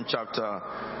read from chapter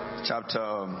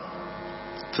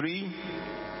 3.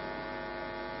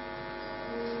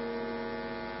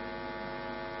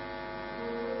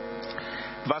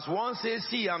 Verse 1 says,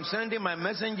 see, I'm sending my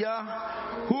messenger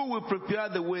who will prepare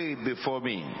the way before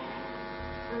me.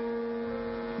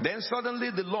 Then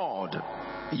suddenly the Lord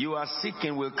you are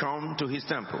seeking will come to his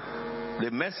temple.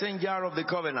 the messenger of the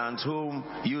covenant whom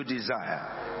you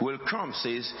desire will come,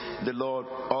 says the Lord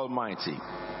Almighty.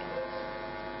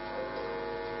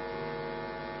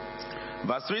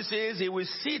 Verse 3 says, he will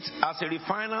sit as a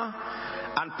refiner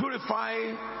and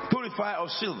purifier of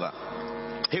silver.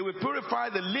 He will purify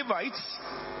the Levites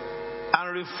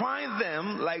and refine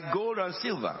them like gold and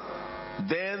silver.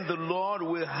 Then the Lord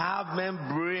will have men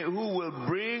who will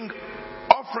bring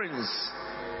offerings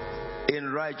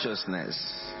in righteousness,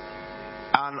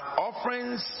 and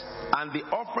the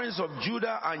offerings of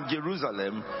Judah and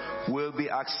Jerusalem will be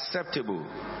acceptable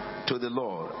to the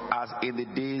Lord as in the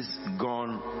days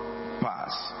gone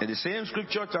past. In the same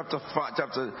scripture, chapter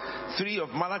 3 of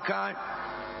Malachi,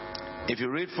 if you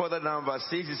read further down verse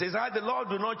 6, it says, I, the Lord,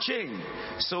 do not change,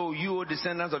 so you,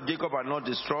 descendants of Jacob, are not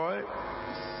destroyed.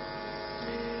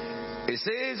 It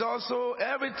says also,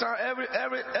 ever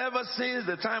since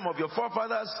the time of your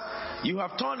forefathers, you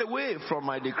have turned away from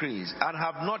my decrees and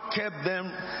have not kept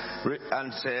them.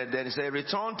 And then he said,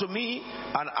 return to me,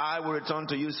 and I will return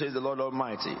to you, says the Lord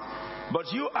Almighty.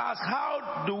 But you ask,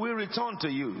 how do we return to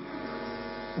you?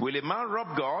 Will a man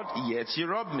rob God? Yet you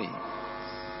rob me.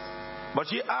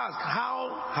 But you ask,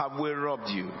 how have we robbed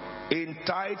you? In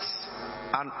tithes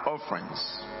and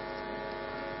offerings.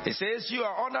 It says, you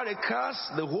are under a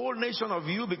curse, the whole nation of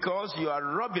you, because you are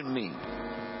robbing me.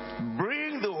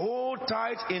 Bring the whole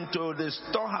tithe into the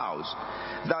storehouse,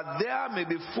 that there may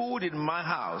be food in my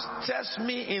house. Test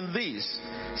me in this,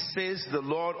 says the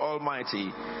Lord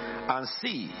Almighty, and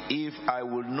see if I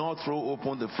will not throw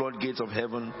open the floodgates of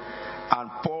heaven and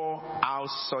pour out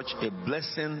such a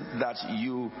blessing that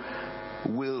you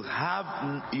will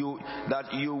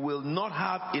not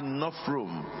have enough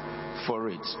room for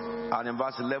it. And in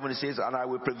verse 11 it says, and I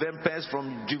will prevent pests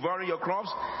from devouring your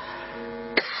crops,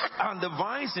 and the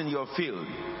vines in your field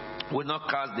will not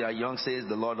cast their young, says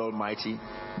the Lord Almighty.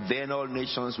 Then all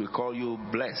nations will call you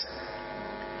blessed,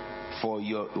 for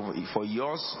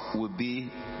yours will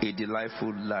be a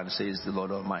delightful land, says the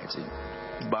Lord Almighty.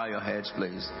 Bow your heads,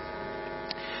 please.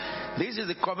 This is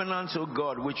the covenant, O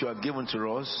God, which you have given to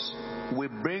us. We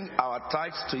bring our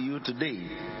tithes to you today.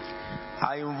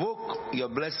 I invoke your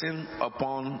blessing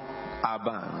upon our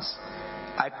barns.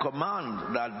 I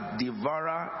command that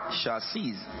devourer shall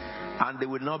cease, and they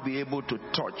will not be able to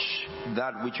touch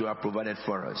that which you have provided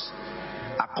for us.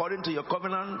 According to your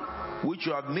covenant, which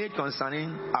you have made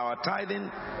concerning our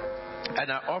tithing and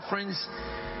our offerings,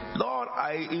 Lord,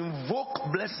 I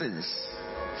invoke blessings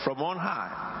from on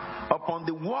high upon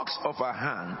the works of our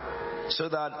hand, so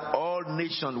that all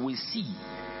nations will see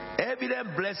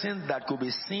evident blessing that could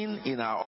be seen in our